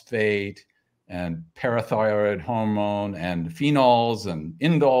phosphate and parathyroid hormone and phenols and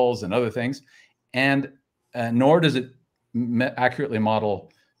indoles and other things. And nor does it accurately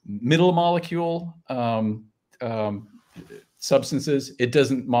model middle molecule substances. It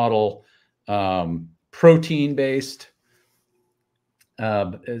doesn't model protein-based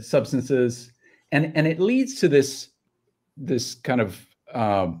substances. And it leads to this kind of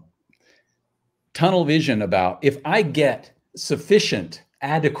tunnel vision about, if I get sufficient,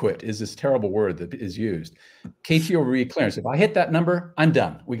 adequate is this terrible word that is used, KT over B clearance. If I hit that number, I'm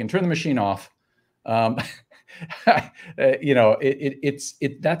done. We can turn the machine off.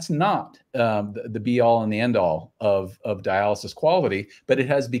 that's not the be all and the end all of dialysis quality, but it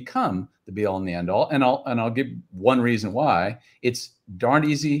has become the be all and the end all. And I'll give one reason why. It's darn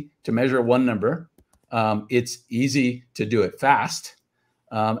easy to measure one number. It's easy to do it fast,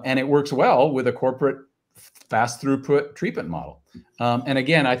 and it works well with a corporate fast throughput treatment model. And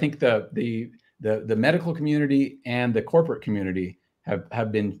again, I think the medical community and the corporate community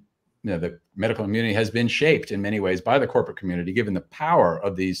have been, the medical community has been shaped in many ways by the corporate community, given the power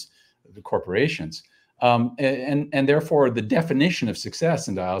of the corporations. And therefore, the definition of success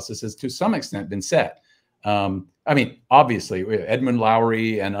in dialysis has to some extent been set. I mean, obviously, Edmund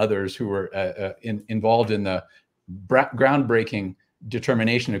Lowry and others who were involved in the groundbreaking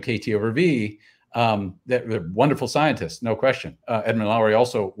determination of KT over V, they're wonderful scientists, no question. Edmund Lowry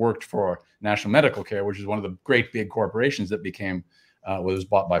also worked for National Medical Care, which is one of the great big corporations that became was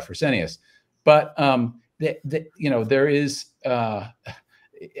bought by Fresenius. But there is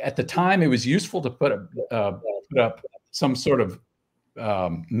at the time it was useful to put up some sort of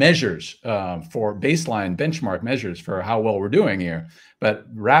measures for baseline benchmark measures for how well we're doing here. But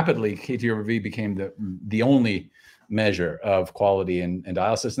rapidly, KT over V became the only measure of quality in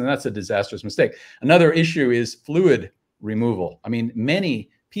dialysis, and that's a disastrous mistake. Another issue is fluid removal. I mean,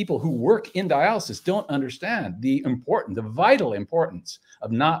 many people who work in dialysis don't understand the vital importance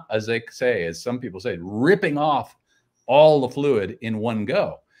of not, as some people say, ripping off all the fluid in one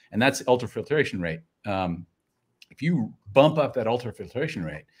go, and that's ultrafiltration rate. If you bump up that ultrafiltration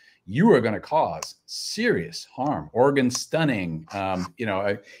rate, you are going to cause serious harm, organ stunning.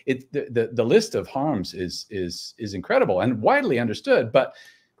 The list of harms is incredible and widely understood, but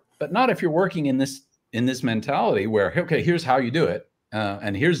not if you're working in this mentality where, okay, here's how you do it,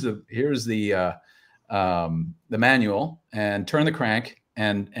 and here's the manual, and turn the crank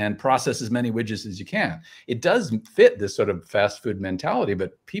and process as many widgets as you can. It does fit this sort of fast food mentality,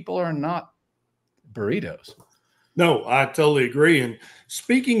 but people are not burritos. No, I totally agree. And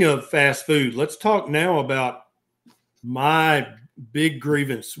speaking of fast food, let's talk now about my big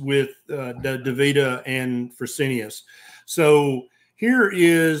grievance with DaVita and Fresenius. So here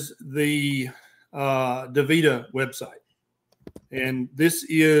is the DaVita website. And this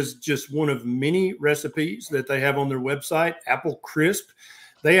is just one of many recipes that they have on their website. Apple Crisp.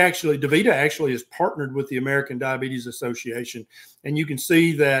 DaVita actually is partnered with the American Diabetes Association. And you can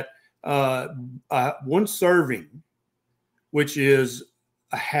see that one serving, which is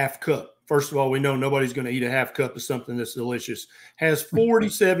a half cup. First of all, we know nobody's going to eat a half cup of something that's delicious. Has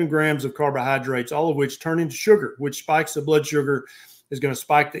 47 grams of carbohydrates, all of which turn into sugar, which spikes the blood sugar, is going to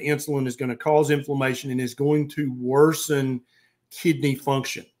spike the insulin, is going to cause inflammation, and is going to worsen kidney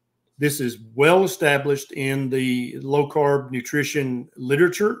function. This is well established in the low carb nutrition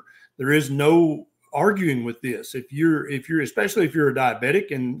literature. There is no arguing with this. Especially if you're a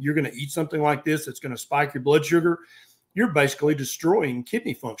diabetic and you're going to eat something like this that's going to spike your blood sugar, you're basically destroying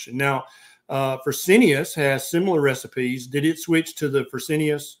kidney function. Now, Fresenius has similar recipes. Did it switch to the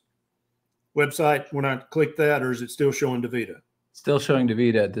Fresenius website when I clicked that, or is it still showing DaVita? Still showing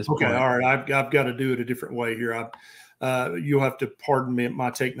DaVita at this point. Okay, all right. I've got to do it a different way here. You'll have to pardon me, my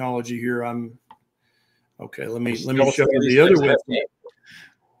technology here. Okay. Let me show you the other website.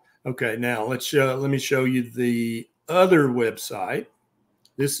 Okay, now let me show you the other website.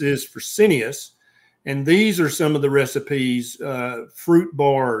 This is Fresenius. And these are some of the recipes: fruit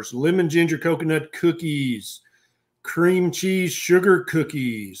bars, lemon ginger coconut cookies, cream cheese sugar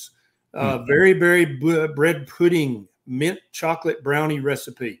cookies, very bread pudding, mint chocolate brownie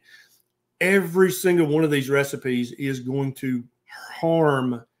recipe. Every single one of these recipes is going to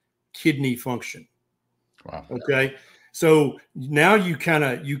harm kidney function. Wow. Okay. So now you kind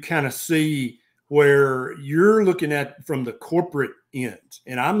of see where you're looking at from the corporate end,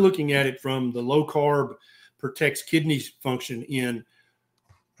 and I'm looking at it from the low carb protects kidney function end.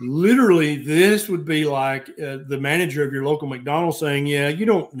 Literally, this would be like the manager of your local McDonald's saying, yeah, you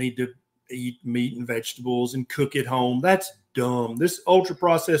don't need to eat meat and vegetables and cook at home. That's dumb. This ultra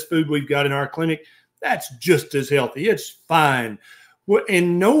processed food we've got in our clinic, that's just as healthy. It's fine.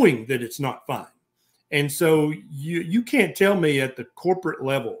 And knowing that it's not fine. And so you can't tell me at the corporate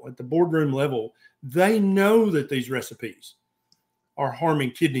level, at the boardroom level, they know that these recipes are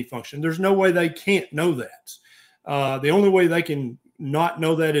harming kidney function. There's no way they can't know that. The only way they can not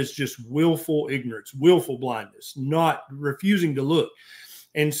know that is just willful ignorance, willful blindness, not refusing to look.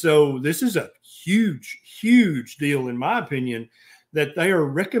 And so this is a huge, huge deal, in my opinion, that they are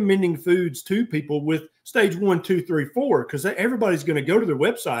recommending foods to people with stage 1, 2, 3, 4, because everybody's going to go to their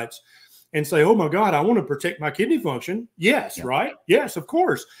websites and say, oh my God, I want to protect my kidney function. Yes, Yeah. right? Yes, of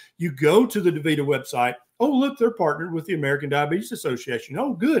course. You go to the DaVita website. Oh, look, they're partnered with the American Diabetes Association.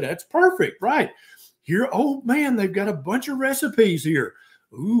 Oh, good. That's perfect. Right. Here, oh man, they've got a bunch of recipes here.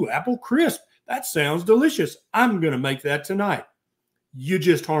 Ooh, apple crisp. That sounds delicious. I'm going to make that tonight. You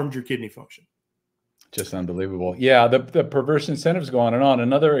just harmed your kidney function. Just unbelievable. Yeah, the perverse incentives go on and on.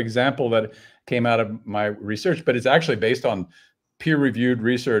 Another example that came out of my research, but it's actually based on peer-reviewed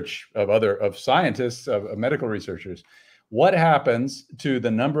research of scientists, of medical researchers. What happens to the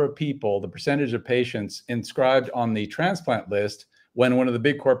number of people, the percentage of patients inscribed on the transplant list when one of the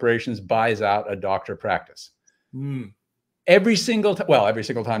big corporations buys out a doctor practice? Every single time, well, every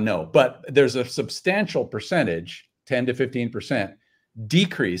single time, no, but there's a substantial percentage, 10 to 15%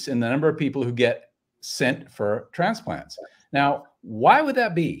 decrease in the number of people who get sent for transplants. Now, why would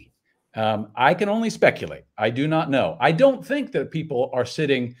that be? I can only speculate. I do not know. I don't think that people are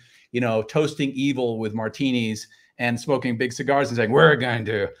sitting, toasting evil with martinis and smoking big cigars and saying, we're going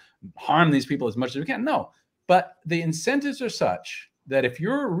to harm these people as much as we can. No, but the incentives are such that if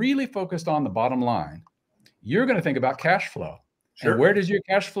you're really focused on the bottom line, you're going to think about cash flow. Sure. And where does your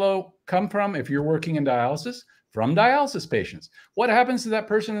cash flow come from if you're working in dialysis? From dialysis patients. What happens to that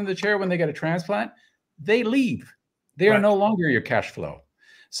person in the chair when they get a transplant? They leave. They are no longer your cash flow.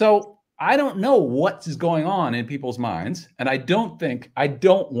 So I don't know what is going on in people's minds. And I don't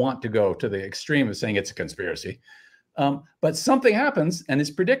want to go to the extreme of saying it's a conspiracy. But something happens and it's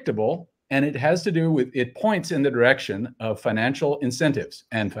predictable. And it has to do with, it points in the direction of financial incentives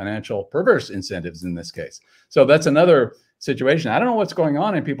and financial perverse incentives in this case. So that's another situation. I don't know what's going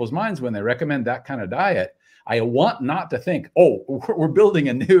on in people's minds when they recommend that kind of diet. I want not to think, oh, we're building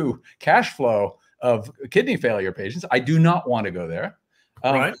a new cash flow of kidney failure patients. I do not want to go there.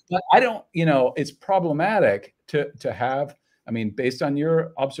 But I don't, it's problematic to have, based on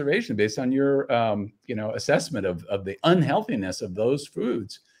your observation, based on your, assessment of the unhealthiness of those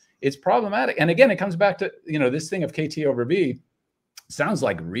foods, it's problematic. And again, it comes back to, this thing of KT over V sounds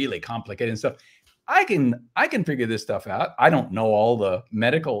like really complicated stuff. I can figure this stuff out. I don't know all the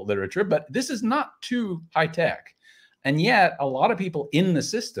medical literature, but this is not too high tech. And yet a lot of people in the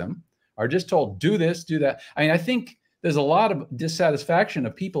system are just told, do this, do that. I think there's a lot of dissatisfaction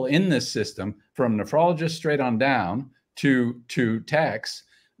of people in this system, from nephrologists straight on down to techs,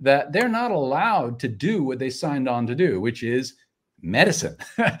 that they're not allowed to do what they signed on to do, which is medicine.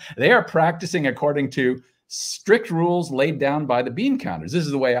 They are practicing according to strict rules laid down by the bean counters. This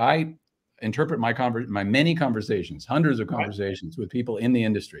is the way I interpret my many conversations, hundreds of conversations with people in the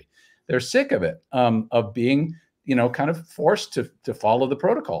industry. They're sick of it, of being, kind of forced to follow the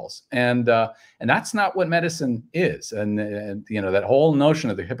protocols. And that's not what medicine is. And that whole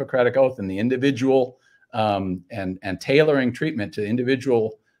notion of the Hippocratic Oath and the individual and tailoring treatment to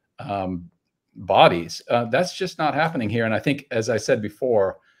individual bodies, that's just not happening here. And I think, as I said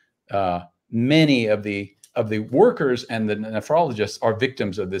before, many of the workers and the nephrologists are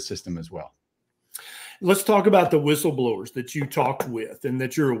victims of this system as well. Let's talk about the whistleblowers that you talked with and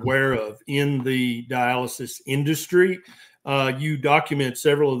that you're aware of in the dialysis industry. You document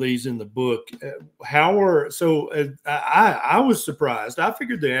several of these in the book. I was surprised. I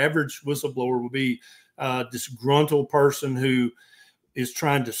figured the average whistleblower would be a disgruntled person who is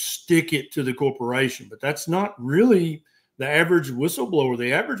trying to stick it to the corporation, but that's not really the average whistleblower.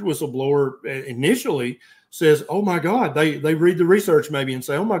 The average whistleblower initially says, oh my God, they read the research maybe and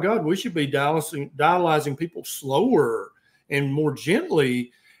say, oh my God, we should be dialyzing people slower and more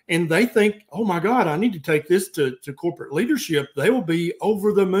gently. And they think, oh my God, I need to take this to corporate leadership. They will be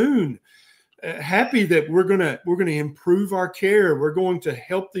over the moon, happy that we're gonna improve our care. We're going to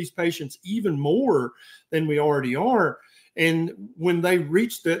help these patients even more than we already are. And when they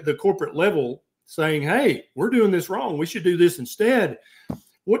reach the corporate level saying, hey, we're doing this wrong, we should do this instead,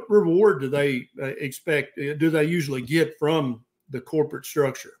 what reward do they expect? Do they usually get from the corporate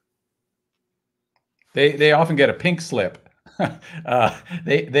structure? They often get a pink slip.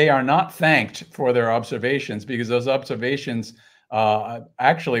 They are not thanked for their observations, because those observations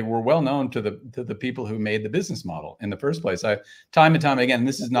actually were well known to the people who made the business model in the first place. Time and time again,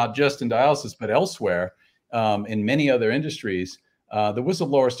 this is not just in dialysis, but elsewhere in many other industries, the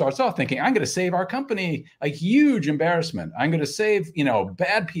whistleblower starts off thinking, I'm going to save our company a huge embarrassment. I'm going to save,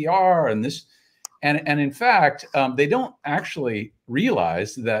 bad PR and this. And in fact, they don't actually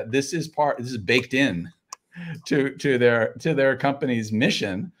realize that this is baked in to their company's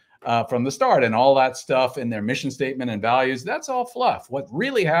mission from the start, and all that stuff in their mission statement and values. That's all fluff. What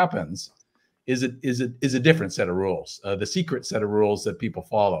really happens is a different set of rules, the secret set of rules that people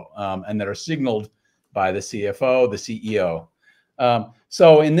follow, and that are signaled by the CFO, the CEO.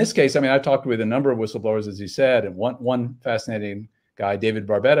 So in this case, I mean, I talked with a number of whistleblowers, as you said, and one fascinating guy, David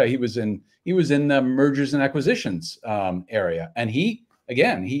Barbetta, he was in the mergers and acquisitions area, and he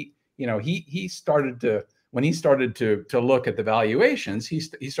started to, when he started to look at the valuations, he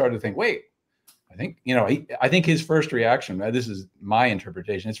started to think, wait, I think his first reaction, this is my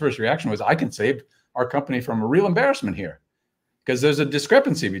interpretation, his first reaction was, I can save our company from a real embarrassment here, because there's a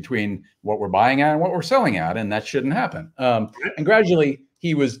discrepancy between what we're buying at and what we're selling at, and that shouldn't happen. And gradually,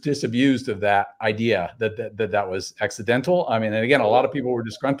 he was disabused of that idea that was accidental. I mean, and again, a lot of people were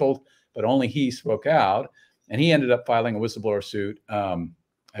disgruntled, but only he spoke out, and he ended up filing a whistleblower suit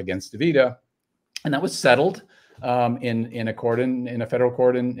against DaVita, and that was settled in a federal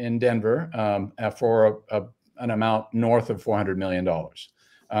court in Denver for an amount north of $400 million.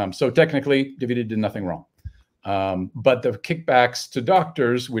 So technically, DaVita did nothing wrong. But the kickbacks to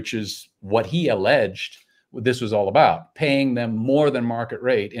doctors, which is what he alleged this was all about, paying them more than market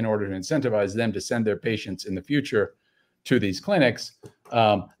rate in order to incentivize them to send their patients in the future to these clinics,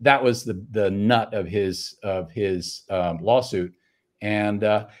 that was the nut of his lawsuit. And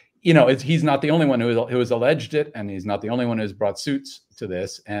he's not the only one who has alleged it, and he's not the only one who's brought suits to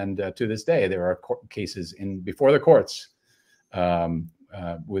this. And to this day, there are cases before the courts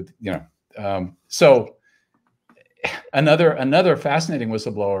so another fascinating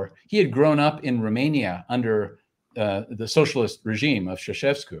whistleblower. He had grown up in Romania under the socialist regime of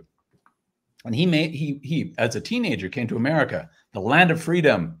Ceausescu, and he as a teenager came to America, the land of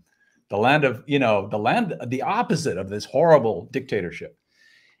freedom, the opposite of this horrible dictatorship.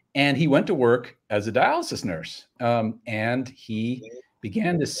 And he went to work as a dialysis nurse, and he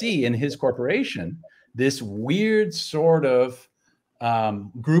began to see in his corporation this weird sort of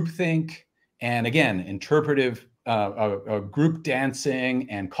groupthink, and again, interpretive group dancing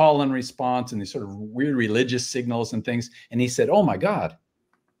and call and response and these sort of weird religious signals and things. And he said, oh my God,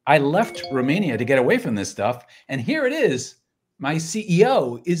 I left Romania to get away from this stuff, and here it is. My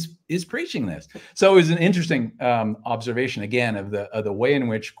CEO is preaching this. So it was an interesting observation, again, of the way in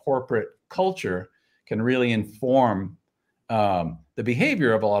which corporate culture can really inform the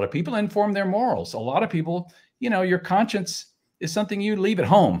behavior of a lot of people, inform their morals. A lot of people, your conscience is something you leave at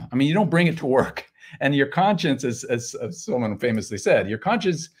home. I mean, you don't bring it to work. And your conscience, as someone famously said, your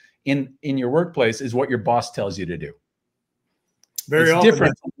conscience in your workplace is what your boss tells you to do. Very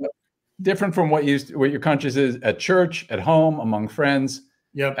often different from what your conscience is at church, at home, among friends,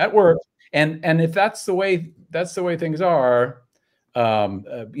 at work. And if that's the way things are,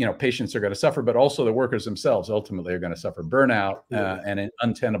 patients are going to suffer, but also the workers themselves ultimately are going to suffer burnout and an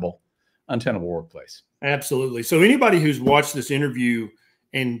untenable workplace. Absolutely. So anybody who's watched this interview,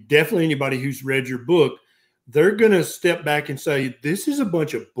 and definitely anybody who's read your book, they're going to step back and say, this is a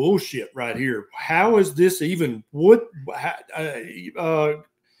bunch of bullshit right here. How is this even?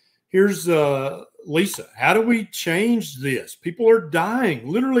 Here's Lisa. How do we change this? People are dying,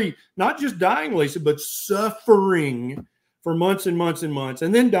 literally, not just dying, Lisa, but suffering for months and months and months,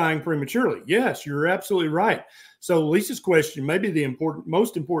 and then dying prematurely. Yes, you're absolutely right. So Lisa's question, maybe the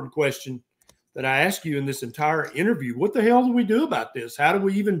most important question that I ask you in this entire interview: what the hell do we do about this? How do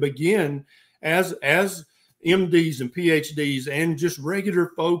we even begin as MDs and PhDs and just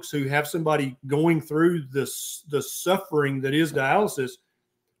regular folks who have somebody going through the suffering that is dialysis?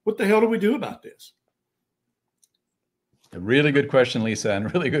 What the hell do we do about this? A really good question, Lisa,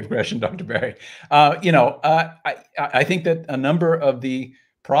 and really good question, Dr. Barry. I think that a number of the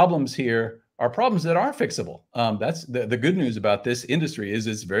problems here are problems that are fixable. That's the good news about this industry is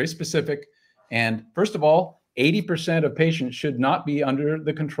it's very specific. And first of all, 80% of patients should not be under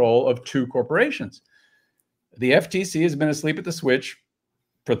the control of two corporations. The FTC has been asleep at the switch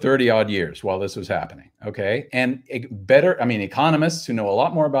for 30 odd years while this was happening. Okay. And economists who know a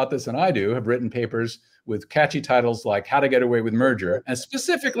lot more about this than I do have written papers with catchy titles like How to Get Away with Merger, and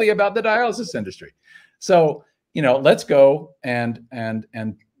specifically about the dialysis industry. So, let's go and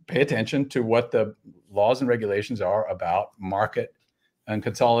pay attention to what the laws and regulations are about market and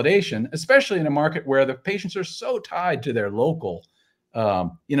consolidation, especially in a market where the patients are so tied to their local,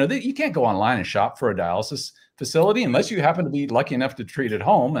 you can't go online and shop for a dialysis facility unless you happen to be lucky enough to treat at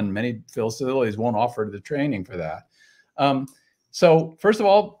home, and many facilities won't offer the training for that. So first of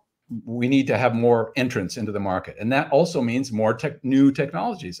all, we need to have more entrance into the market, and that also means more new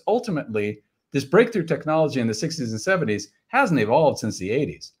technologies. Ultimately, this breakthrough technology in the 60s and 70s hasn't evolved since the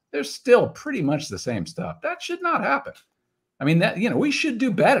 80s. They're still pretty much the same stuff. That should not happen. I mean, we should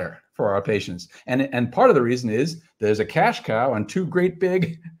do better for our patients. And part of the reason is there's a cash cow and two great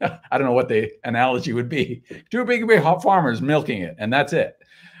big, I don't know what the analogy would be, two big hot farmers milking it, and that's it.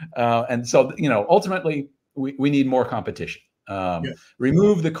 And so, ultimately, we need more competition. Yeah.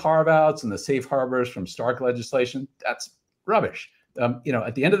 Remove the carve-outs and the safe harbors from Stark legislation. That's rubbish. You know,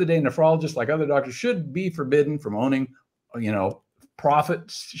 at the end of the day, nephrologists, like other doctors, should be forbidden from owning, you know, profit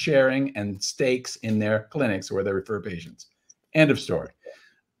sharing and stakes in their clinics where they refer patients. End of story.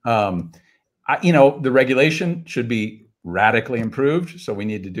 You know, the regulation should be radically improved. So we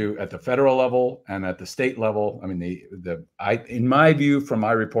need to do at the federal level and at the state level. I mean, in my view, from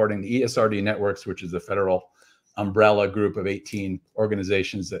my reporting, the ESRD networks, which is the federal umbrella group of 18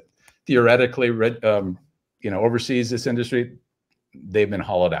 organizations that theoretically, you know, oversees this industry, they've been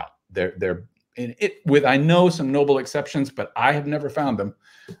hollowed out. They're in it with, I know, some noble exceptions, but I have never found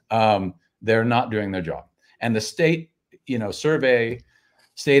them. They're not doing their job. And the state, you know, survey,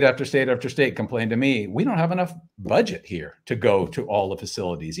 state after state after state complained to me, we don't have enough budget here to go to all the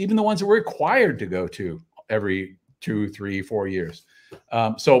facilities, even the ones that we're required to go to every 2, 3, 4 years.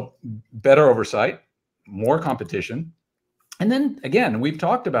 So better oversight, more competition. And then again, we've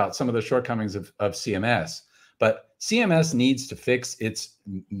talked about some of the shortcomings of CMS, but CMS needs to fix its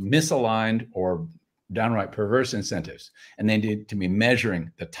misaligned or downright perverse incentives. And they need to be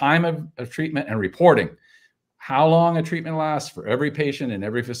measuring the time of treatment and reporting how long a treatment lasts for every patient in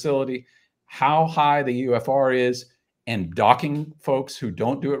every facility, how high the UFR is, and docking folks who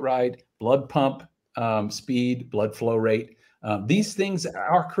don't do it right, blood pump speed, blood flow rate. These things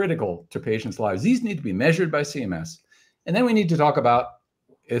are critical to patients' lives. These need to be measured by CMS. And then we need to talk about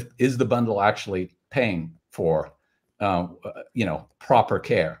is the bundle actually paying for you know, proper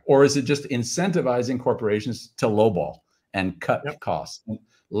care, or is it just incentivizing corporations to lowball and cut costs? And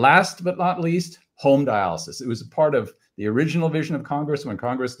last but not least, home dialysis. It was a part of the original vision of Congress when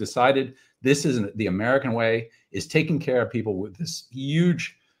Congress decided this isn't the American way, is taking care of people with this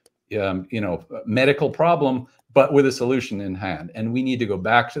huge, you know, medical problem, but with a solution in hand. And we need to go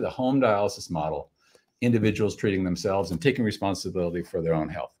back to the home dialysis model, individuals treating themselves and taking responsibility for their own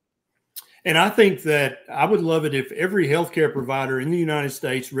health. And I think that I would love it if every healthcare provider in the United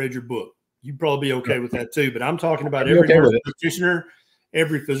States read your book. You'd probably be okay with that too. But I'm talking about every nurse practitioner,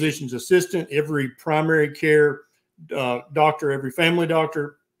 every physician's assistant, every primary care doctor, every family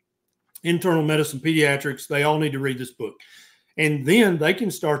doctor, internal medicine, pediatrics. They all need to read this book. And then they can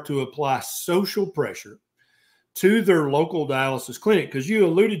start to apply social pressure to their local dialysis clinic, because you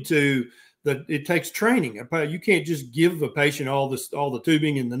alluded to that it takes training. You can't just give a patient all the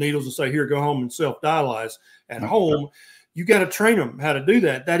tubing and the needles and say, here, go home and self-dialyze at home. You got to train them how to do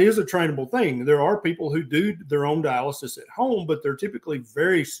that. That is a trainable thing. There are people who do their own dialysis at home, but they're typically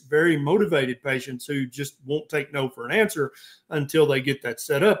very, very motivated patients who just won't take no for an answer until they get that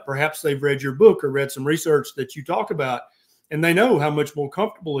set up. Perhaps they've read your book or read some research that you talk about, and they know how much more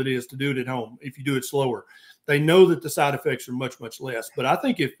comfortable it is to do it at home if you do it slower. They know that the side effects are much, much less. But I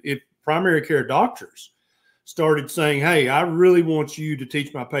think if primary care doctors started saying, hey, I really want you to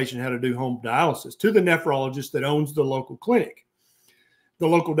teach my patient how to do home dialysis, to the nephrologist that owns the local clinic, the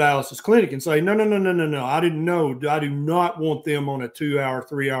local dialysis clinic, and say, no, I didn't know. I do not want them on a 2-hour,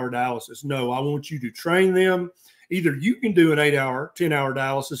 3-hour dialysis. No, I want you to train them. Either you can do an 8-hour, 10-hour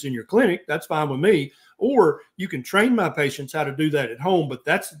dialysis in your clinic. That's fine with me. Or you can train my patients how to do that at home. But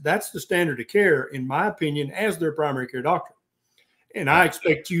that's the standard of care, in my opinion, as their primary care doctor. And I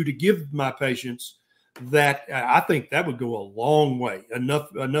expect you to give my patients that. I think that would go a long way. Enough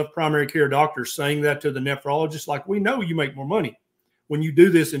primary care doctors saying that to the nephrologist, like, we know you make more money when you do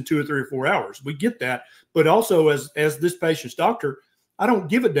this in 2 or 3 or 4 hours. We get that. But also as this patient's doctor, I don't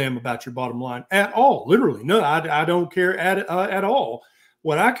give a damn about your bottom line at all. Literally. No, I don't care at all.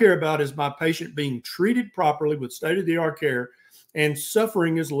 What I care about is my patient being treated properly with state-of-the-art care and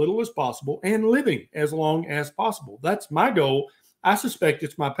suffering as little as possible and living as long as possible. That's my goal. I suspect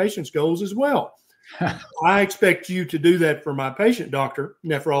it's my patient's goals as well. I expect you to do that for my patient doctor,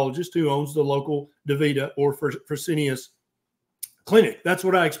 nephrologist, who owns the local DaVita or Fresenius clinic. That's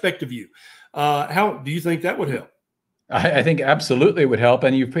what I expect of you. How do you think that would help? I think absolutely it would help.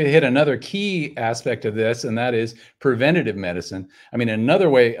 And you've hit another key aspect of this, and that is preventative medicine. I mean, another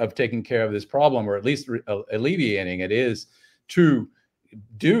way of taking care of this problem, or at least alleviating it, is to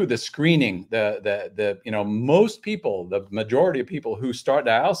do the screening. You know, most people, the majority of people who start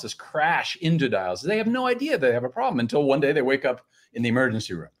dialysis crash into dialysis. They have no idea they have a problem until one day they wake up in the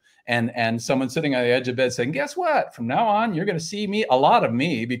emergency room. And someone sitting on the edge of bed saying, guess what? From now on, you're going to see me, a lot of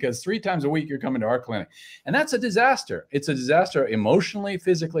me, because 3 times a week you're coming to our clinic. And that's a disaster. It's a disaster emotionally,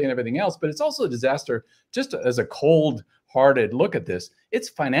 physically, and everything else. But it's also a disaster just as a cold-hearted look at this. It's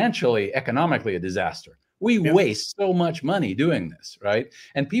financially, economically a disaster. We waste so much money doing this, right?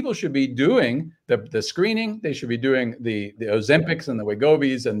 And people should be doing the screening. They should be doing the Ozempics and the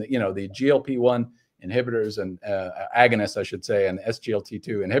Wegovys and the GLP-1 inhibitors and agonists, I should say, and SGLT2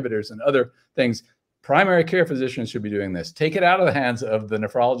 inhibitors and other things. Primary care physicians should be doing this. Take it out of the hands of the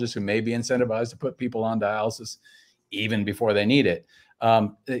nephrologists who may be incentivized to put people on dialysis even before they need it.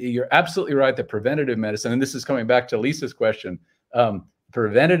 You're absolutely right that preventative medicine, and this is coming back to Lisa's question,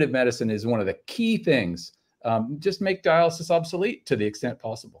 preventative medicine is one of the key things. Just make dialysis obsolete to the extent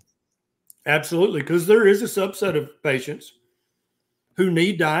possible. Absolutely, because there is a subset of patients who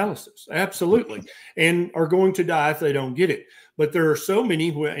need dialysis, absolutely, and are going to die if they don't get it. But there are so many,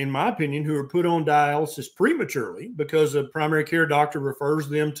 who, in my opinion, who are put on dialysis prematurely because a primary care doctor refers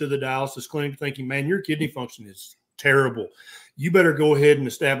them to the dialysis clinic thinking, man, your kidney function is terrible. You better go ahead and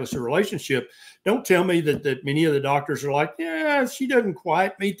establish a relationship. Don't tell me that many of the doctors are like, yeah, she doesn't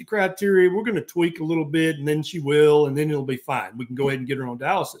quite meet the criteria. We're going to tweak a little bit, and then she will, and then it'll be fine. We can go ahead and get her on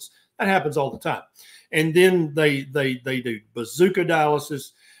dialysis. That happens all the time. And then they do bazooka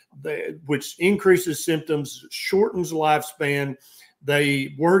dialysis, which increases symptoms, shortens lifespan.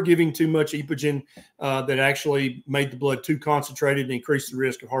 They were giving too much epogen that actually made the blood too concentrated and increased the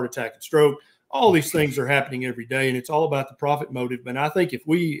risk of heart attack and stroke. All these things are happening every day, and it's all about the profit motive. But I think if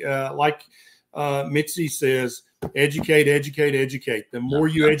we, like Mitzi says, educate, educate, educate. The more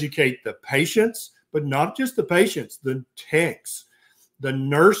you educate the patients, but not just the patients, the techs, the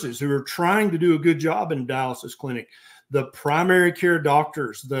nurses who are trying to do a good job in a dialysis clinic, the primary care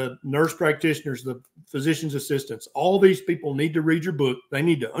doctors, the nurse practitioners, the physician's assistants, all these people need to read your book. They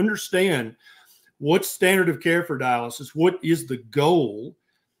need to understand what's standard of care for dialysis, what is the goal.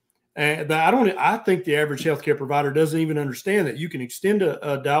 And I think the average healthcare provider doesn't even understand that you can extend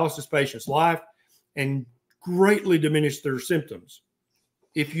a dialysis patient's life and greatly diminish their symptoms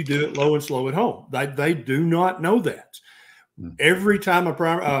if you do it low and slow at home. They do not know that. Every time a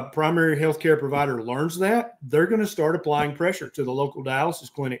primary healthcare provider learns that, they're going to start applying pressure to the local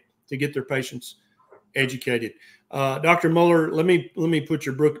dialysis clinic to get their patients educated. Dr. Mueller, let me put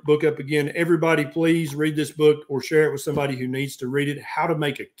your book up again. Everybody, please read this book or share it with somebody who needs to read it. How to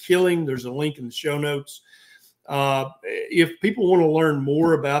Make a Killing. There's a link in the show notes. If people want to learn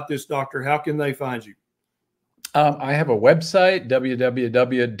more about this, doctor, how can they find you? I have a website,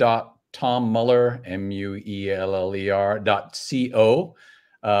 www.tommueller, MUELLER.co,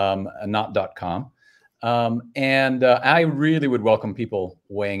 not .com. And I really would welcome people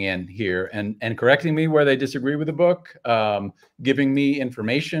weighing in here and correcting me where they disagree with the book, giving me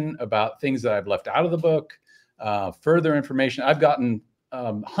information about things that I've left out of the book, further information. I've gotten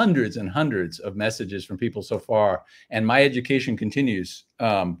hundreds and hundreds of messages from people so far, and my education continues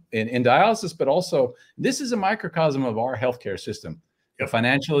in dialysis, but also this is a microcosm of our healthcare system. The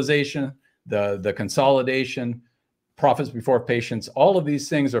financialization, the consolidation, profits before patients, all of these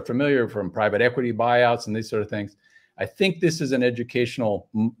things are familiar from private equity buyouts and these sort of things. I think this is an educational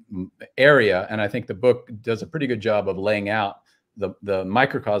area, and I think the book does a pretty good job of laying out the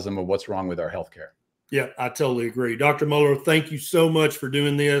microcosm of what's wrong with our healthcare. Yeah, I totally agree. Dr. Mueller, thank you so much for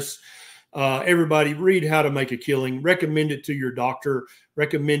doing this. Everybody, read How to Make a Killing. Recommend it to your doctor.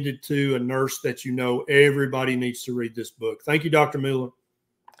 Recommend it to a nurse that you know. Everybody needs to read this book. Thank you, Dr. Mueller.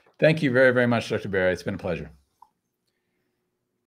 Thank you very, very much, Dr. Barry. It's been a pleasure.